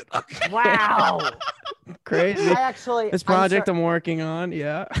about nothing. Okay. Wow. Crazy. I actually. This project I'm working on.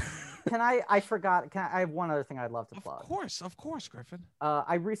 Yeah. I forgot. I have one other thing I'd love to plug. Of course, Griffin.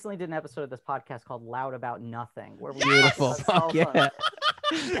 I recently did an episode of this podcast called Loud About Nothing, where we Beautiful. talk about Fuck yeah. cell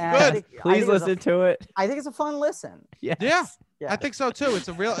phones. And I Good. think- I Please think it was listen to it. I think it's a fun listen. Yes. Yeah. Yeah. I think so too. It's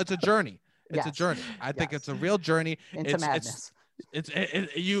a journey. It's a Yes. journey. I think Yes. it's a real journey. Into madness.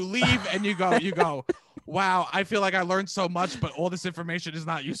 You leave and you go, wow, I feel like I learned so much, but all this information is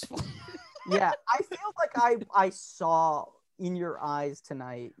not useful. Yeah, I feel like I saw in your eyes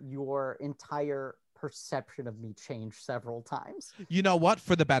tonight your entire perception of me change several times. You know what?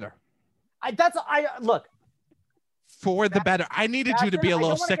 For the better. Look. For the better. I needed you to be a I don't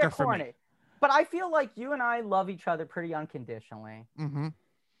little wanna sicker get for me. corny, but I feel like you and I love each other pretty unconditionally. Mm-hmm.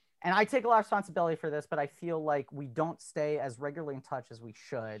 And I take a lot of responsibility for this, but I feel like we don't stay as regularly in touch as we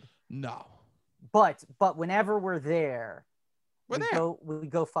should. No. But whenever we're there, We're there. We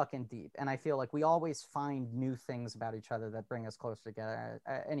go fucking deep, and I feel like we always find new things about each other that bring us closer together.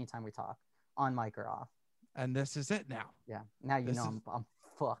 Anytime we talk, on mic or off. And this is it now. Yeah. Now you know I'm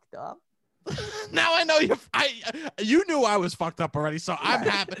fucked up. Now I know you knew I was fucked up already, so I'm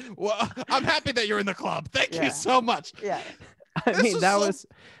happy. Well, I'm happy that you're in the club. Thank you so much. Yeah. I mean, that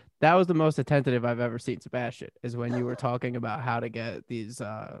was the most attentive I've ever seen Sebastian, is when you were talking about how to get these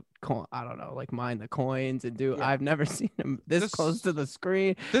I don't know, like mine the coins and do. I've never seen him this close to the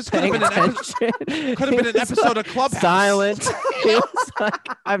screen. This could have been an episode of Clubhouse. Silent. It was like,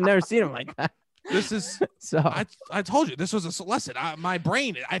 I've never seen him like that. This is so. I told you this was a lesson. My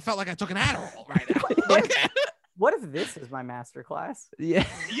brain, I felt like I took an Adderall right now. Okay. What if this is my master class? Yeah.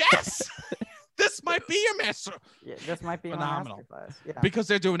 Yes. This might be your master. Yeah, this might be phenomenal. My master class. Yeah. Because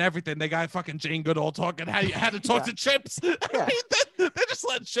they're doing everything. They got fucking Jane Goodall talking how to talk to chimps. Yeah. They're just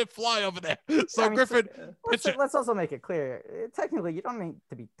letting shit fly over there. So Griffin, let's also make it clear. Technically, you don't need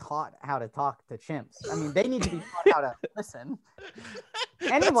to be taught how to talk to chimps. I mean, they need to be taught how to listen.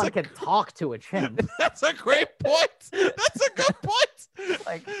 Anyone can talk to a chimp. That's a great point. That's a good point.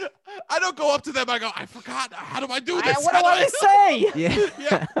 Like, I don't go up to them. I go, I forgot. How do I do this? What do I say?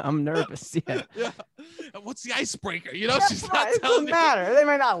 Yeah. I'm nervous. Yeah. Yeah. What's the icebreaker? You know, she's not it telling doesn't me. matter. They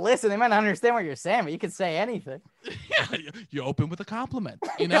might not listen. They might not understand what you're saying, but you can say anything. Yeah, you open with a compliment.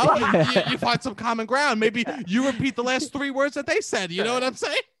 You know, you find some common ground. Maybe you repeat the last 3 words that they said. You know what I'm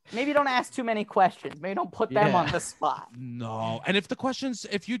saying? Maybe don't ask too many questions. Maybe don't put them on the spot. No. And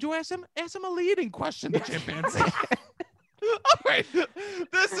if you do ask them a leading question, the chimpanzee. All right.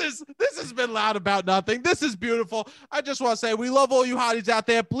 This has been Loud About Nothing. This is beautiful. I just want to say we love all you hotties out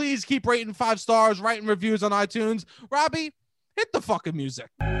there. Please keep rating 5 stars, writing reviews on iTunes. Robbie, hit the fucking music.